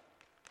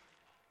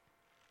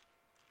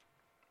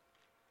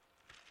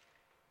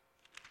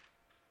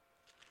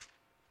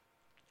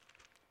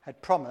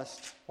had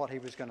promised what he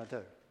was going to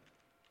do.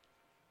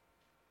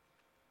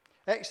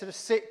 Exodus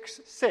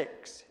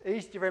 6:6,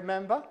 easy to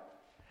remember.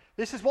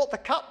 This is what the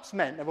cups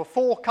meant. There were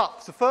 4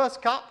 cups. The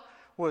first cup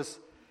was,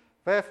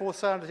 therefore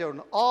say unto the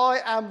children,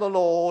 I am the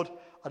Lord,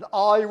 and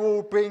I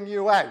will bring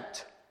you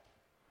out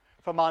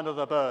from under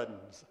the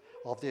burdens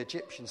of the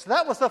Egyptians. So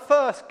that was the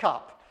first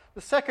cup.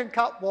 The second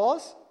cup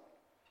was,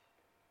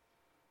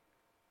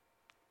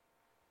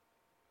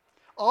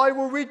 I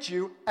will rid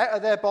you out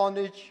of their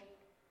bondage.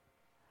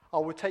 I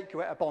will take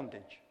you out of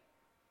bondage.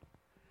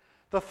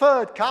 The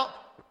third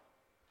cup,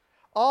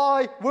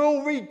 I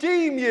will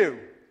redeem you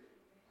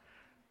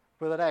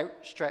with an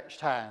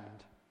outstretched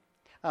hand.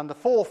 And the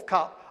fourth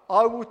cup,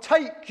 I will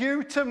take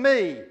you to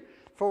me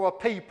for a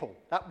people.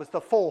 That was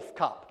the fourth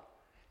cup.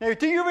 Now,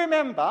 do you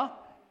remember?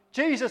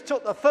 Jesus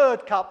took the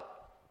third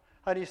cup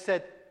and he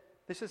said,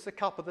 this is the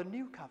cup of the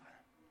new covenant,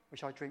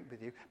 which I drink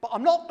with you. But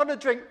I'm not going to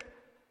drink,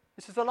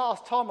 this is the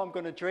last time I'm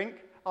going to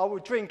drink. I will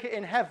drink it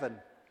in heaven.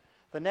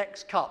 The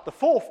next cup, the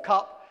fourth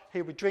cup,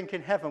 he would drink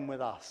in heaven with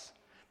us.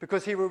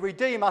 Because he will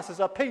redeem us as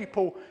a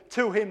people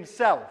to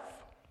himself.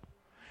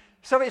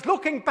 So it's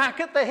looking back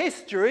at the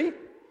history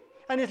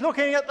and it's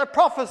looking at the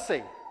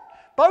prophecy.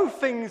 Both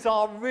things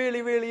are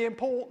really, really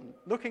important.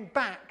 Looking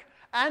back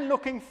and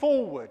looking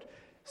forward.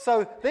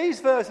 So these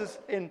verses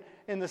in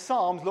the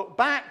Psalms look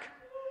back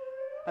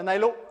and they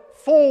look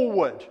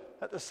forward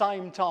at the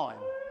same time.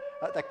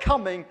 At the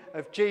coming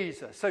of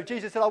Jesus. So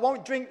Jesus said, I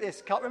won't drink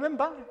this cup.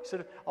 Remember? He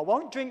said, I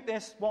won't drink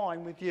this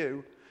wine with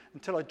you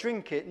until I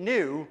drink it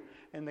new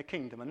in the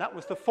kingdom. And that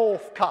was the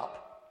fourth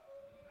cup,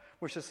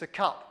 which is the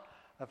cup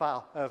of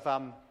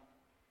the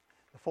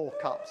 4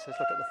 cups. Let's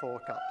look at the 4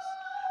 cups.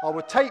 I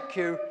will take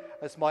you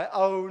as my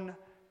own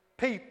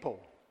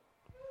people.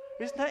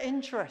 Isn't that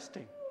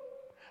interesting?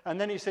 And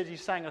then he said he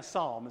sang a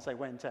psalm as they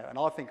went out. And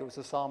I think it was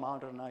the Psalm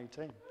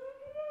 118.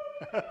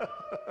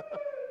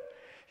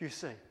 You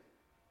see.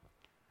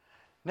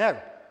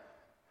 Now,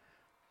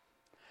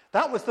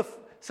 that was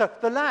so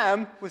the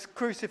lamb was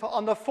crucified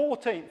on the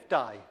 14th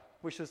day,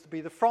 which was to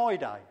be the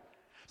Friday.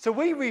 So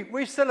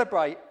we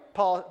celebrate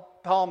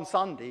Palm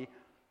Sunday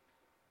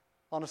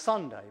on a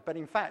Sunday, but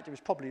in fact it was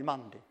probably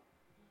Monday,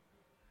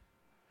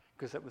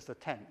 because it was the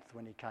 10th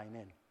when he came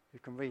in.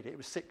 You can read it. It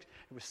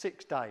was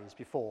 6 days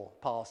before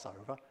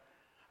Passover,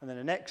 and then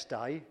the next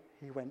day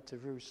he went to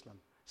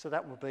Jerusalem. So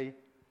that would be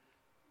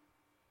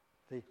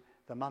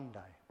the Monday.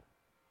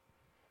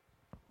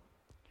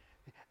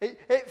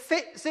 It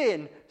fits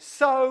in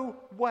so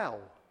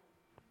well.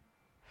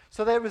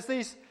 So there was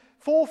these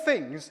 4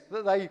 things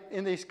that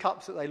in these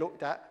cups that they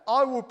looked at.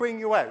 I will bring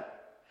you out.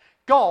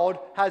 God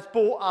has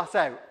brought us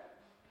out.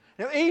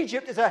 Now,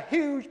 Egypt is a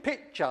huge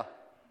picture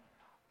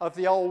of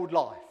the old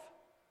life,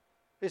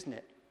 isn't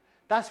it?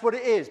 That's what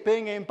it is,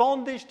 being in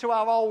bondage to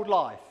our old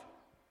life.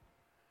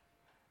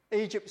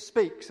 Egypt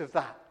speaks of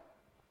that.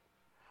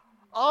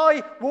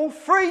 I will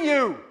free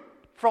you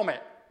from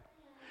it.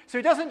 So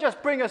he doesn't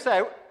just bring us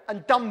out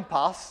and dump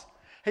us.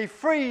 He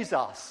frees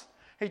us.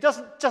 He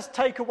doesn't just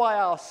take away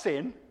our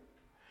sin.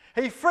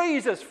 He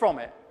frees us from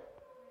it.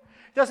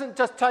 He doesn't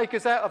just take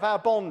us out of our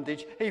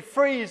bondage. He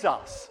frees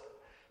us.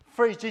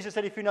 Jesus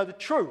said, if you know the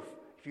truth,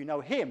 if you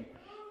know him,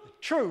 the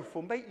truth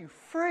will make you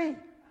free.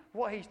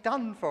 What he's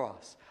done for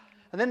us.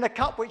 And then the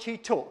cup which he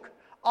took,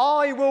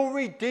 I will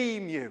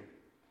redeem you,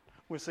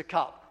 was the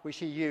cup which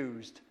he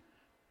used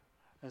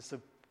as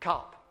the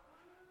cup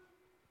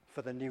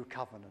for the new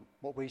covenant,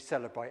 what we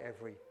celebrate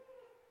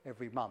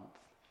every month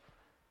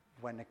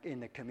when in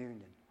the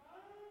communion.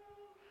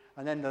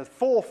 And then the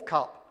 4th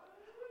cup,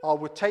 I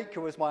will take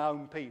you as my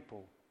own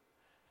people.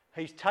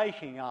 He's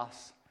taking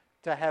us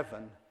to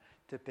heaven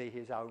to be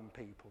his own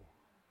people.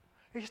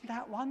 Isn't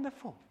that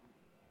wonderful?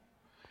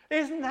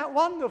 Isn't that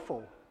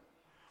wonderful?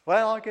 When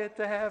I get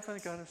to heaven,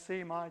 I'm going to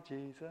see my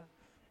Jesus.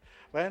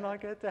 When I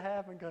get to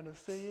heaven, I'm going to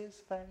see his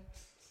face.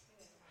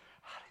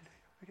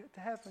 Hallelujah. We get to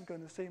heaven, I'm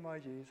going to see my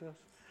Jesus.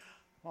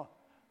 Oh.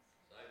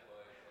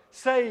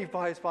 Saved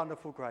by his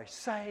wonderful grace.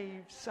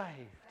 Saved.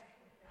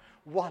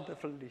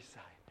 Wonderfully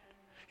saved.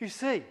 You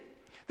see,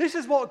 this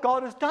is what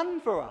God has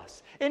done for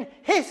us. In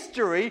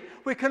history,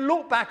 we can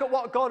look back at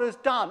what God has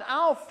done.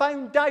 Our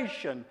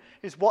foundation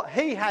is what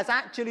he has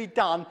actually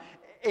done,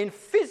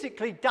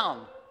 physically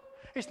done.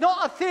 It's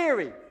not a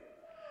theory.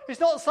 It's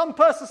not some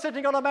person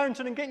sitting on a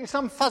mountain and getting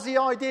some fuzzy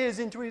ideas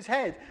into his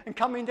head and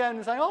coming down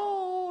and saying,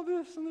 oh,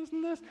 this and this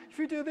and this. If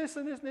you do this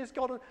and this and this,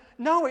 God will...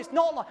 No, it's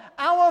not like...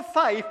 Our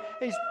faith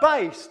is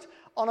based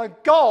on a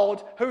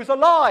God who's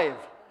alive,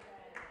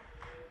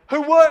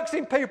 who works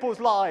in people's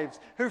lives,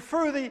 who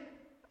through the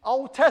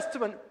Old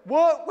Testament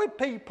worked with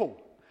people.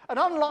 And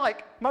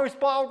unlike most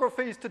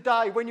biographies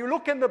today, when you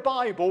look in the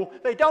Bible,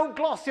 they don't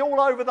gloss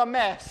all over the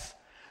mess.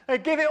 They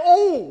give it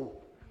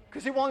all.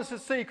 Because he wants to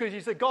see, because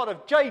he's the God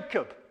of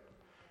Jacob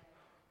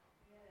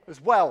as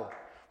well.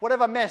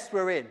 Whatever mess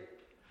we're in.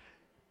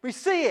 We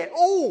see it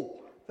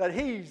all, that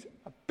he's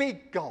a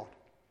big God.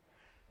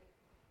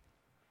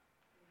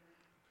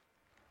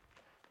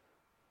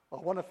 I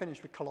want to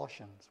finish with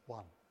Colossians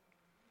 1.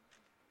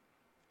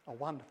 A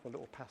wonderful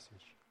little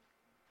passage.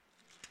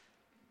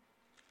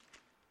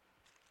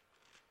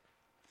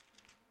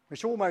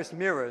 Which almost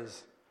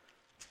mirrors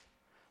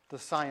the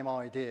same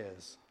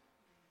ideas.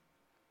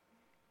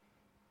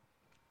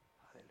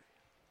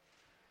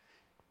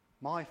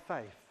 My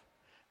faith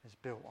is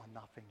built on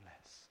nothing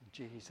less than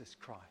Jesus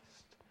Christ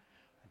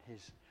and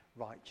his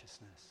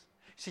righteousness.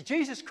 See,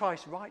 Jesus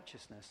Christ's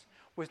righteousness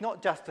was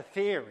not just a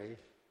theory.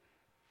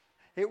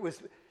 It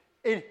was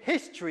in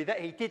history that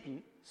he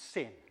didn't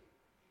sin.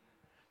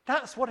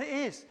 That's what it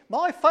is.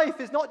 My faith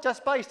is not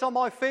just based on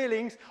my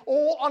feelings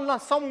or on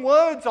some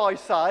words I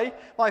say.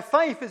 My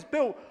faith is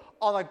built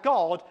on a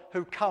God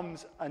who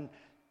comes and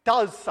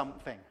does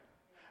something.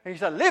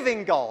 He's a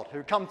living God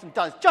who comes and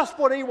does just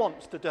what he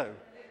wants to do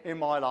in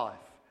my life.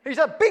 He's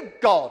a big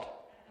God.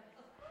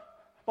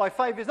 My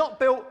faith is not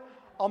built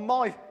on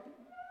my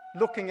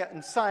looking at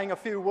and saying a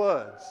few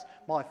words.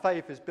 My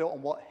faith is built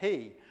on what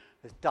he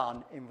has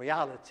done in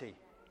reality,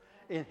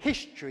 in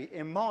history,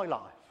 in my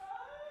life.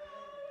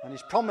 And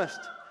he's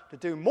promised to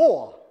do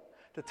more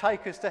to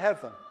take us to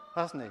heaven,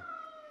 hasn't he?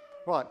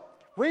 Right.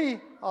 We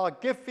are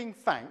giving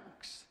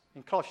thanks,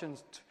 in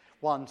Colossians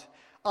 1,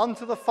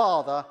 unto the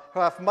Father who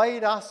hath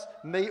made us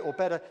meet, or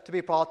better, to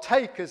be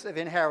partakers of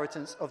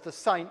inheritance of the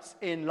saints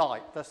in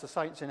light. That's the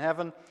saints in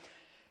heaven.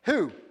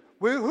 Who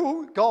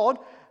God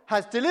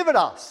has delivered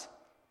us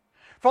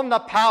from the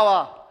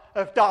power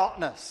of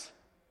darkness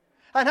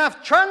and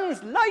hath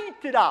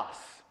translated us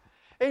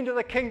into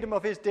the kingdom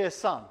of his dear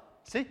Son.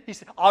 See, he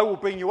said, I will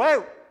bring you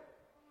out.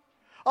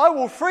 I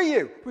will free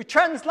you. We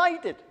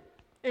translated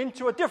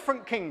into a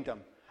different kingdom,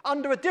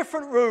 under a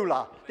different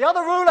ruler. The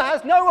other ruler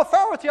has no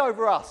authority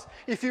over us.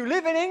 If you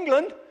live in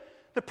England,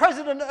 the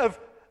president of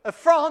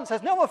France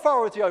has no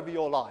authority over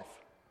your life.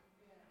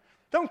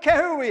 Don't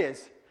care who he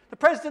is. The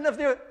president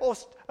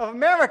of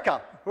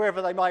America,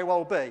 whoever they may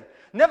well be,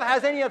 never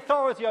has any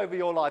authority over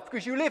your life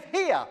because you live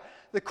here.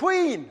 The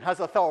Queen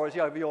has authority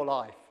over your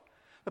life.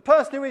 The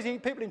person who is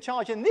people in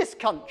charge in this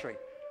country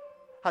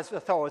has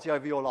authority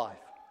over your life.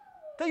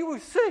 That you will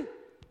see.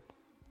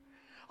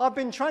 I've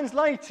been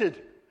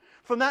translated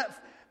from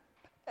that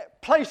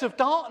place of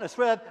darkness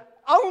where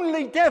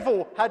only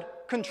devil had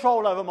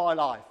control over my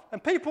life.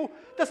 And people,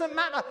 doesn't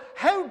matter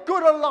how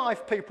good a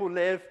life people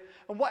live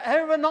and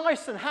however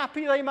nice and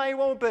happy they may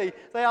well be,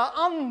 they are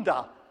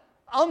under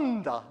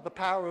the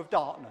power of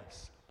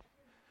darkness.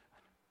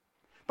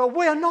 But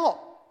we are not.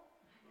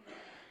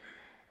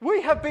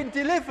 We have been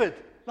delivered,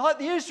 like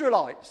the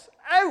Israelites,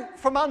 out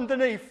from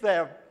underneath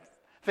their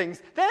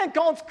things. Their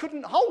gods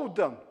couldn't hold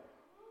them.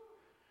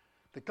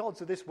 The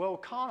gods of this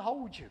world can't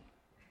hold you.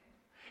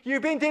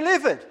 You've been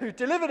delivered, who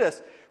delivered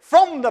us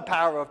from the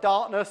power of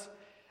darkness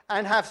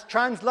and has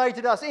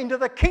translated us into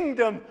the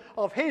kingdom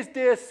of his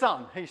dear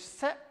Son. He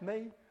set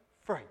me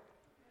free.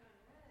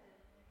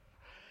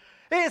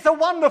 It's a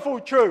wonderful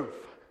truth.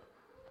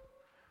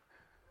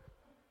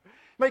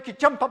 Make you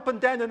jump up and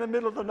down in the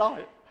middle of the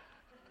night.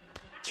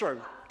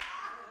 True.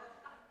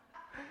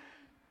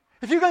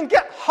 If you can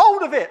get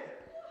hold of it.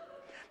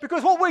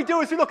 Because what we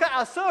do is we look at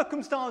our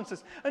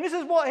circumstances. And this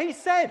is what he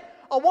said.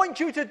 I want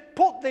you to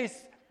put this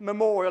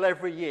memorial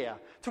every year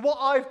to what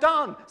I've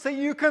done, so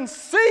you can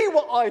see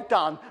what I've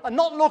done and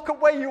not look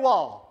at where you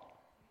are.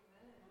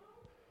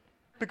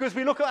 Because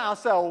we look at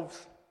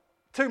ourselves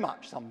too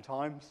much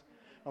sometimes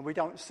and we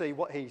don't see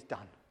what he's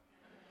done.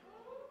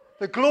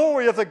 The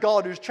glory of the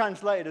God who's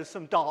translated us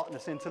from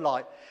darkness into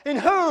light, in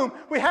whom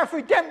we have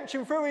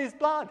redemption through his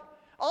blood.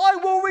 I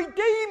will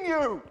redeem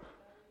you.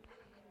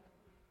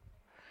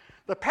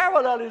 The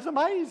parallel is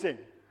amazing.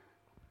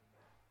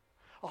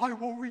 I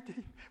will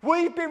redeem.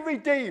 We've been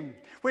redeemed.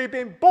 We've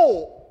been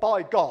bought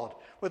by God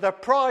with a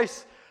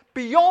price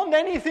beyond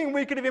anything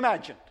we could have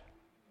imagined.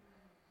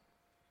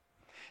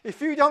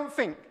 If you don't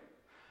think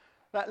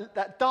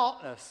that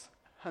darkness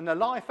and the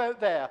life out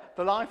there,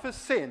 the life of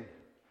sin,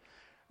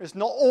 is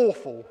not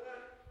awful,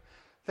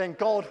 then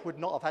God would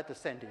not have had to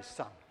send his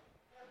Son.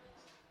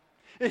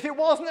 If it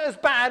wasn't as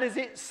bad as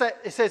it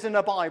says in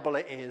the Bible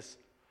it is,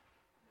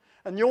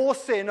 and your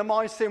sin and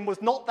my sin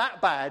was not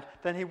that bad,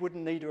 then he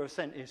wouldn't need to have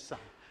sent his Son.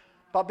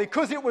 But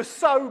because it was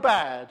so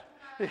bad,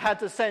 he had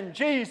to send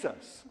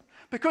Jesus.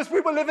 Because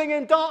we were living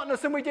in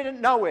darkness and we didn't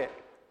know it.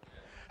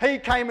 He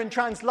came and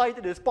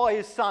translated us by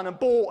his Son and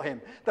bought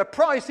him. The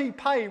price he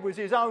paid was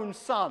his own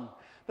Son.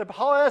 The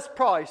highest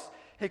price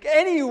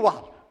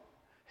anyone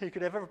he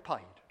could ever have paid.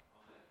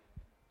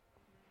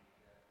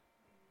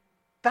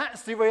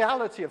 That's the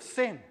reality of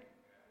sin.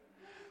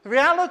 The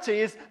reality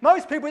is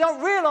most people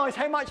don't realise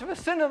how much of a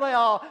sinner they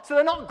are, so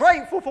they're not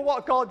grateful for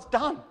what God's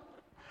done.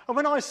 And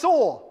when I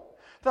saw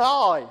that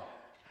I,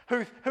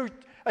 who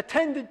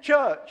attended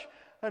church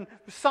and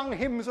sung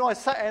hymns when I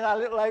sat in our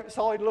little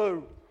outside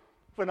loo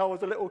when I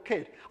was a little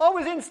kid, I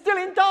was still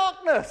in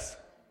darkness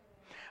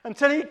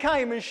until he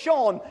came and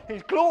shone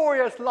his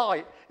glorious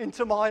light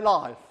into my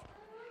life.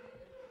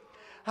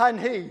 And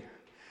he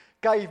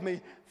gave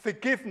me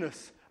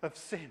forgiveness of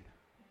sin.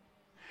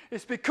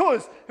 It's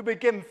because we're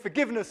given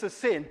forgiveness of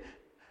sin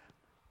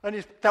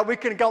and that we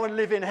can go and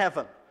live in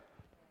heaven.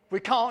 We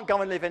can't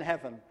go and live in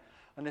heaven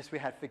unless we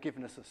had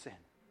forgiveness of sin.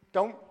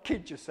 Don't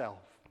kid yourself.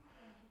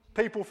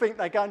 People think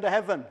they're going to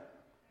heaven.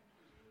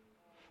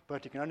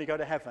 But you can only go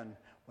to heaven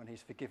when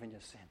he's forgiven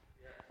your sin.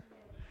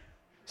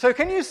 So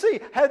can you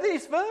see how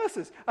these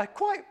verses are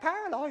quite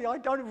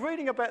parallel? I'm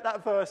reading about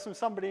that verse from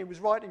somebody who was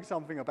writing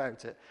something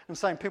about it and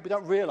saying people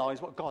don't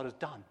realise what God has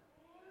done.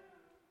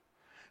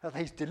 That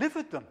he's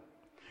delivered them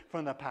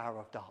from the power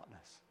of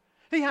darkness.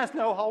 He has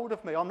no hold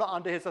of me. I'm not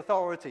under his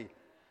authority.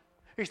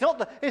 It's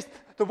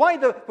the way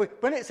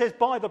when it says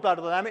by the blood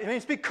of the Lamb, it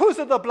means because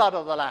of the blood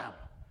of the Lamb.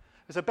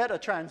 There's a better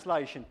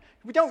translation.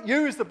 We don't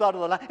use the blood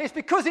of the Lamb. It's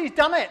because he's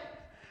done it.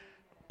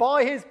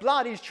 By his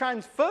blood, he's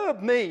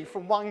transferred me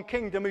from one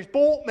kingdom. He's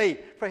bought me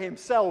for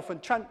himself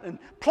and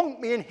plonked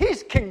me in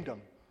his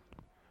kingdom.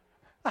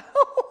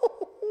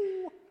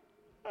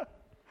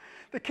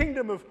 The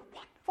kingdom of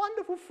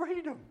wonderful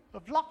freedom,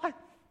 of life,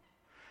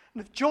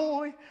 and of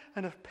joy,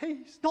 and of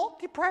peace. Not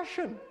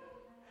depression.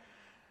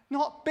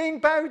 Not being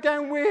bowed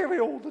down weary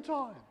all the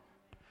time.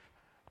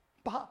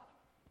 But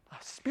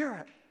a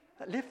spirit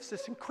that lifts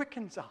us and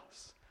quickens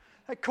us.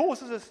 That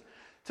causes us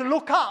to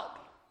look up,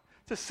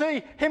 to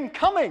see him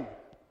coming.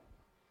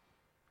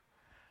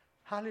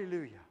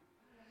 Hallelujah.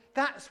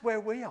 That's where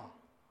we are.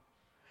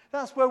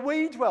 That's where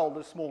we dwell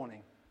this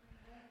morning.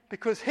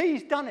 Because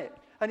he's done it.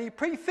 And he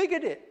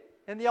prefigured it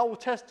in the Old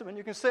Testament.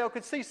 You can see, I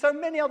could see so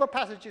many other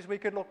passages we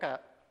could look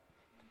at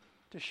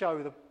to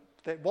show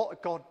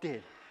what God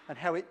did and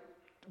how it,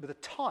 with a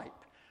type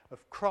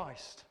of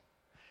Christ,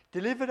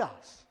 delivered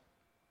us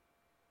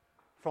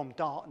from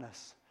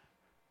darkness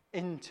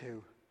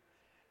into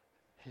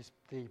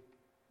the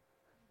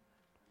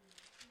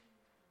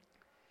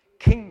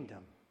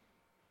kingdom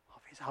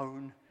of his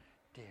own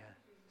dear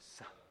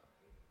Son.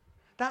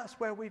 That's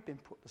where we've been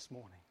put this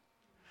morning.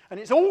 And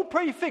it's all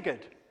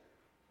prefigured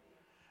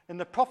in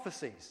the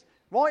prophecies,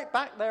 right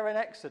back there in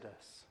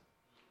Exodus.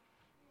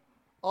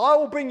 I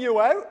will bring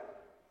you out,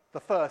 the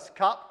first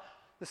cup.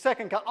 The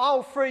second cup,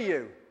 I'll free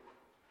you.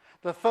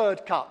 The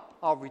third cup,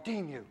 I'll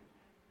redeem you.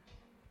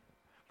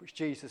 Which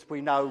Jesus we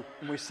know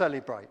and we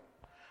celebrate.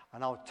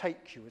 And I'll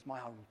take you as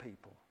my own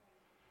people.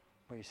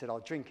 Where he said, I'll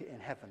drink it in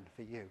heaven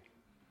for you.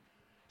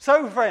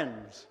 So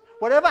friends,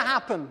 whatever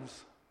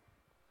happens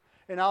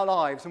in our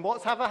lives and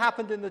what's ever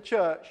happened in the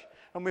church,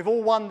 and we've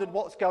all wondered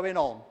what's going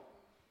on,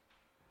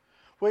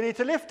 we need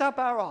to lift up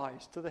our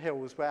eyes to the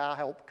hills where our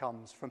help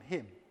comes from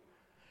him.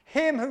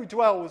 Him who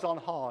dwells on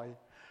high,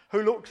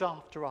 who looks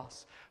after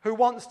us, who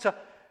wants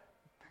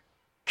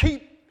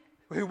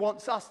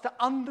us to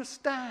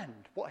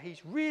understand what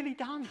he's really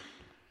done.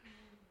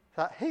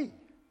 That he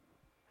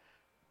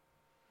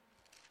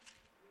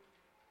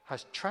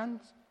has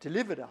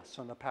delivered us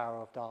from the power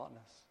of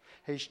darkness.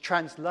 He's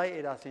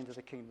translated us into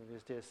the kingdom of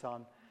his dear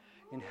Son,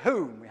 in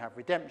whom we have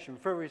redemption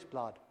through his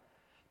blood,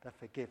 the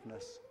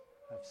forgiveness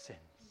of sins.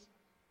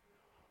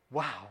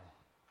 Wow.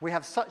 We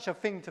have such a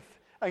thing to...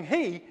 And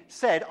he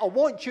said, I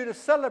want you to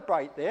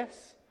celebrate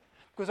this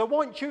because I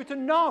want you to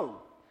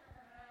know.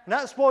 And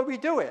that's why we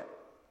do it.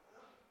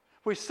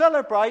 We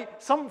celebrate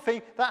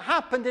something that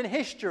happened in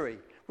history.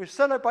 We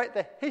celebrate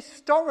the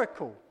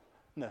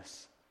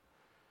historicalness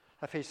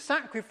of his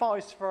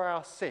sacrifice for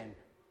our sin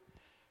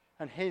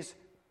and his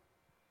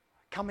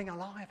coming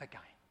alive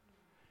again.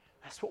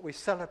 That's what we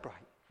celebrate.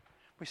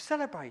 We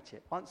celebrate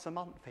it once a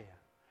month here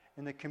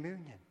in the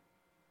communion.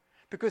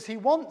 Because he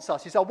wants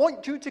us. He said, I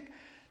want you to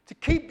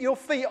keep your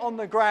feet on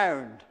the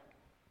ground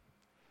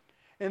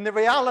in the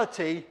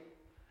reality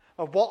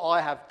of what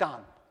I have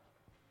done.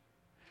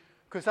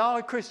 Because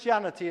our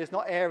Christianity is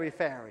not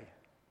airy-fairy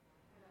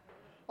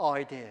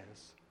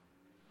ideas.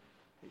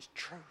 It's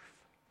truth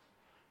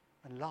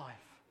and life.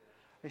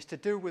 It's to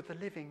do with the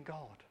living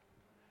God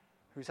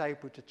who's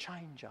able to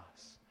change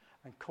us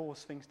and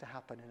cause things to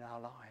happen in our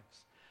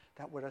lives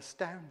that would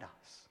astound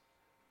us.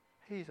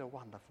 He's a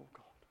wonderful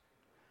God.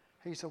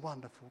 He's a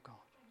wonderful God.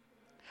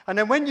 And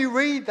then when you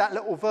read that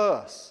little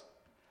verse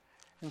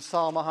in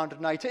Psalm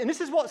 118, and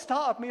this is what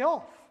started me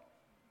off.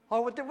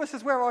 This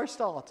is where I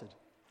started.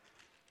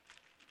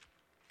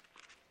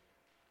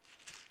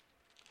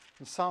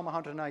 In Psalm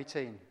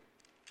 118.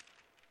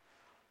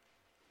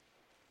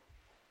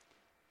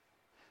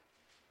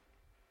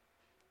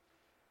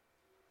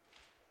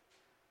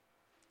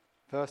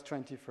 Verse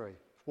 23.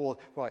 Or,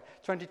 right,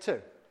 22.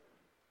 Or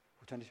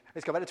 20,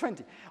 let's go back to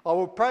 20. I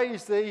will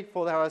praise thee,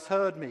 for thou hast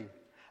heard me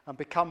and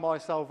become my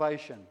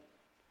salvation.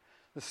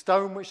 The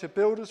stone which the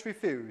builders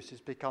refused has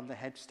become the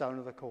headstone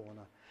of the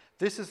corner.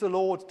 This is the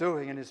Lord's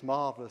doing and is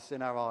marvellous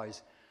in our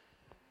eyes.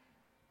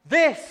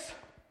 This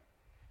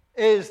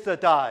is the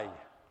day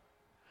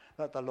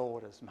that the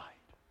Lord has made.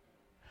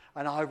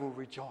 And I will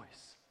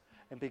rejoice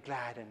and be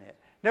glad in it.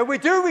 Now we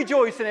do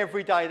rejoice in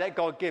every day that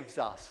God gives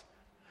us.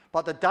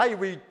 But the day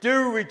we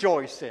do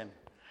rejoice in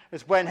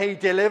is when he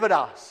delivered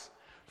us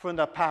from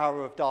the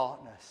power of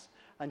darkness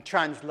and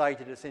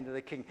translated us into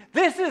the kingdom.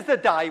 This is the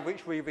day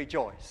which we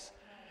rejoice.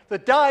 The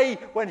day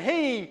when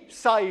he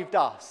saved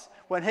us,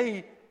 when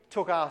he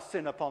took our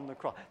sin upon the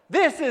cross.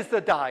 This is the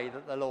day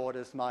that the Lord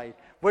has made.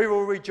 We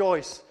will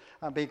rejoice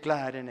and be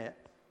glad in it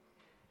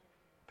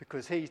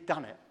because he's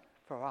done it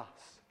for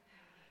us.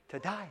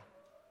 Today,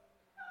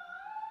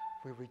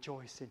 we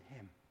rejoice in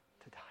him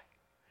today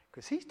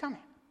because he's done it.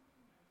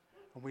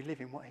 And we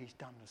live in what he's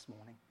done this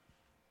morning.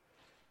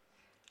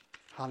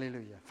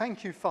 Hallelujah.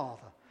 Thank you,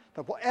 Father,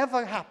 that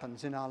whatever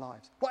happens in our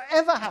lives,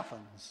 whatever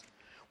happens,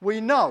 we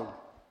know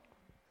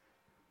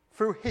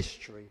through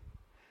history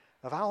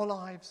of our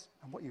lives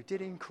and what you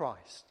did in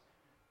Christ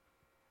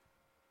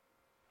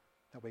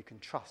that we can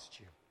trust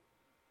you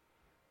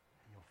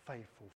and your faithful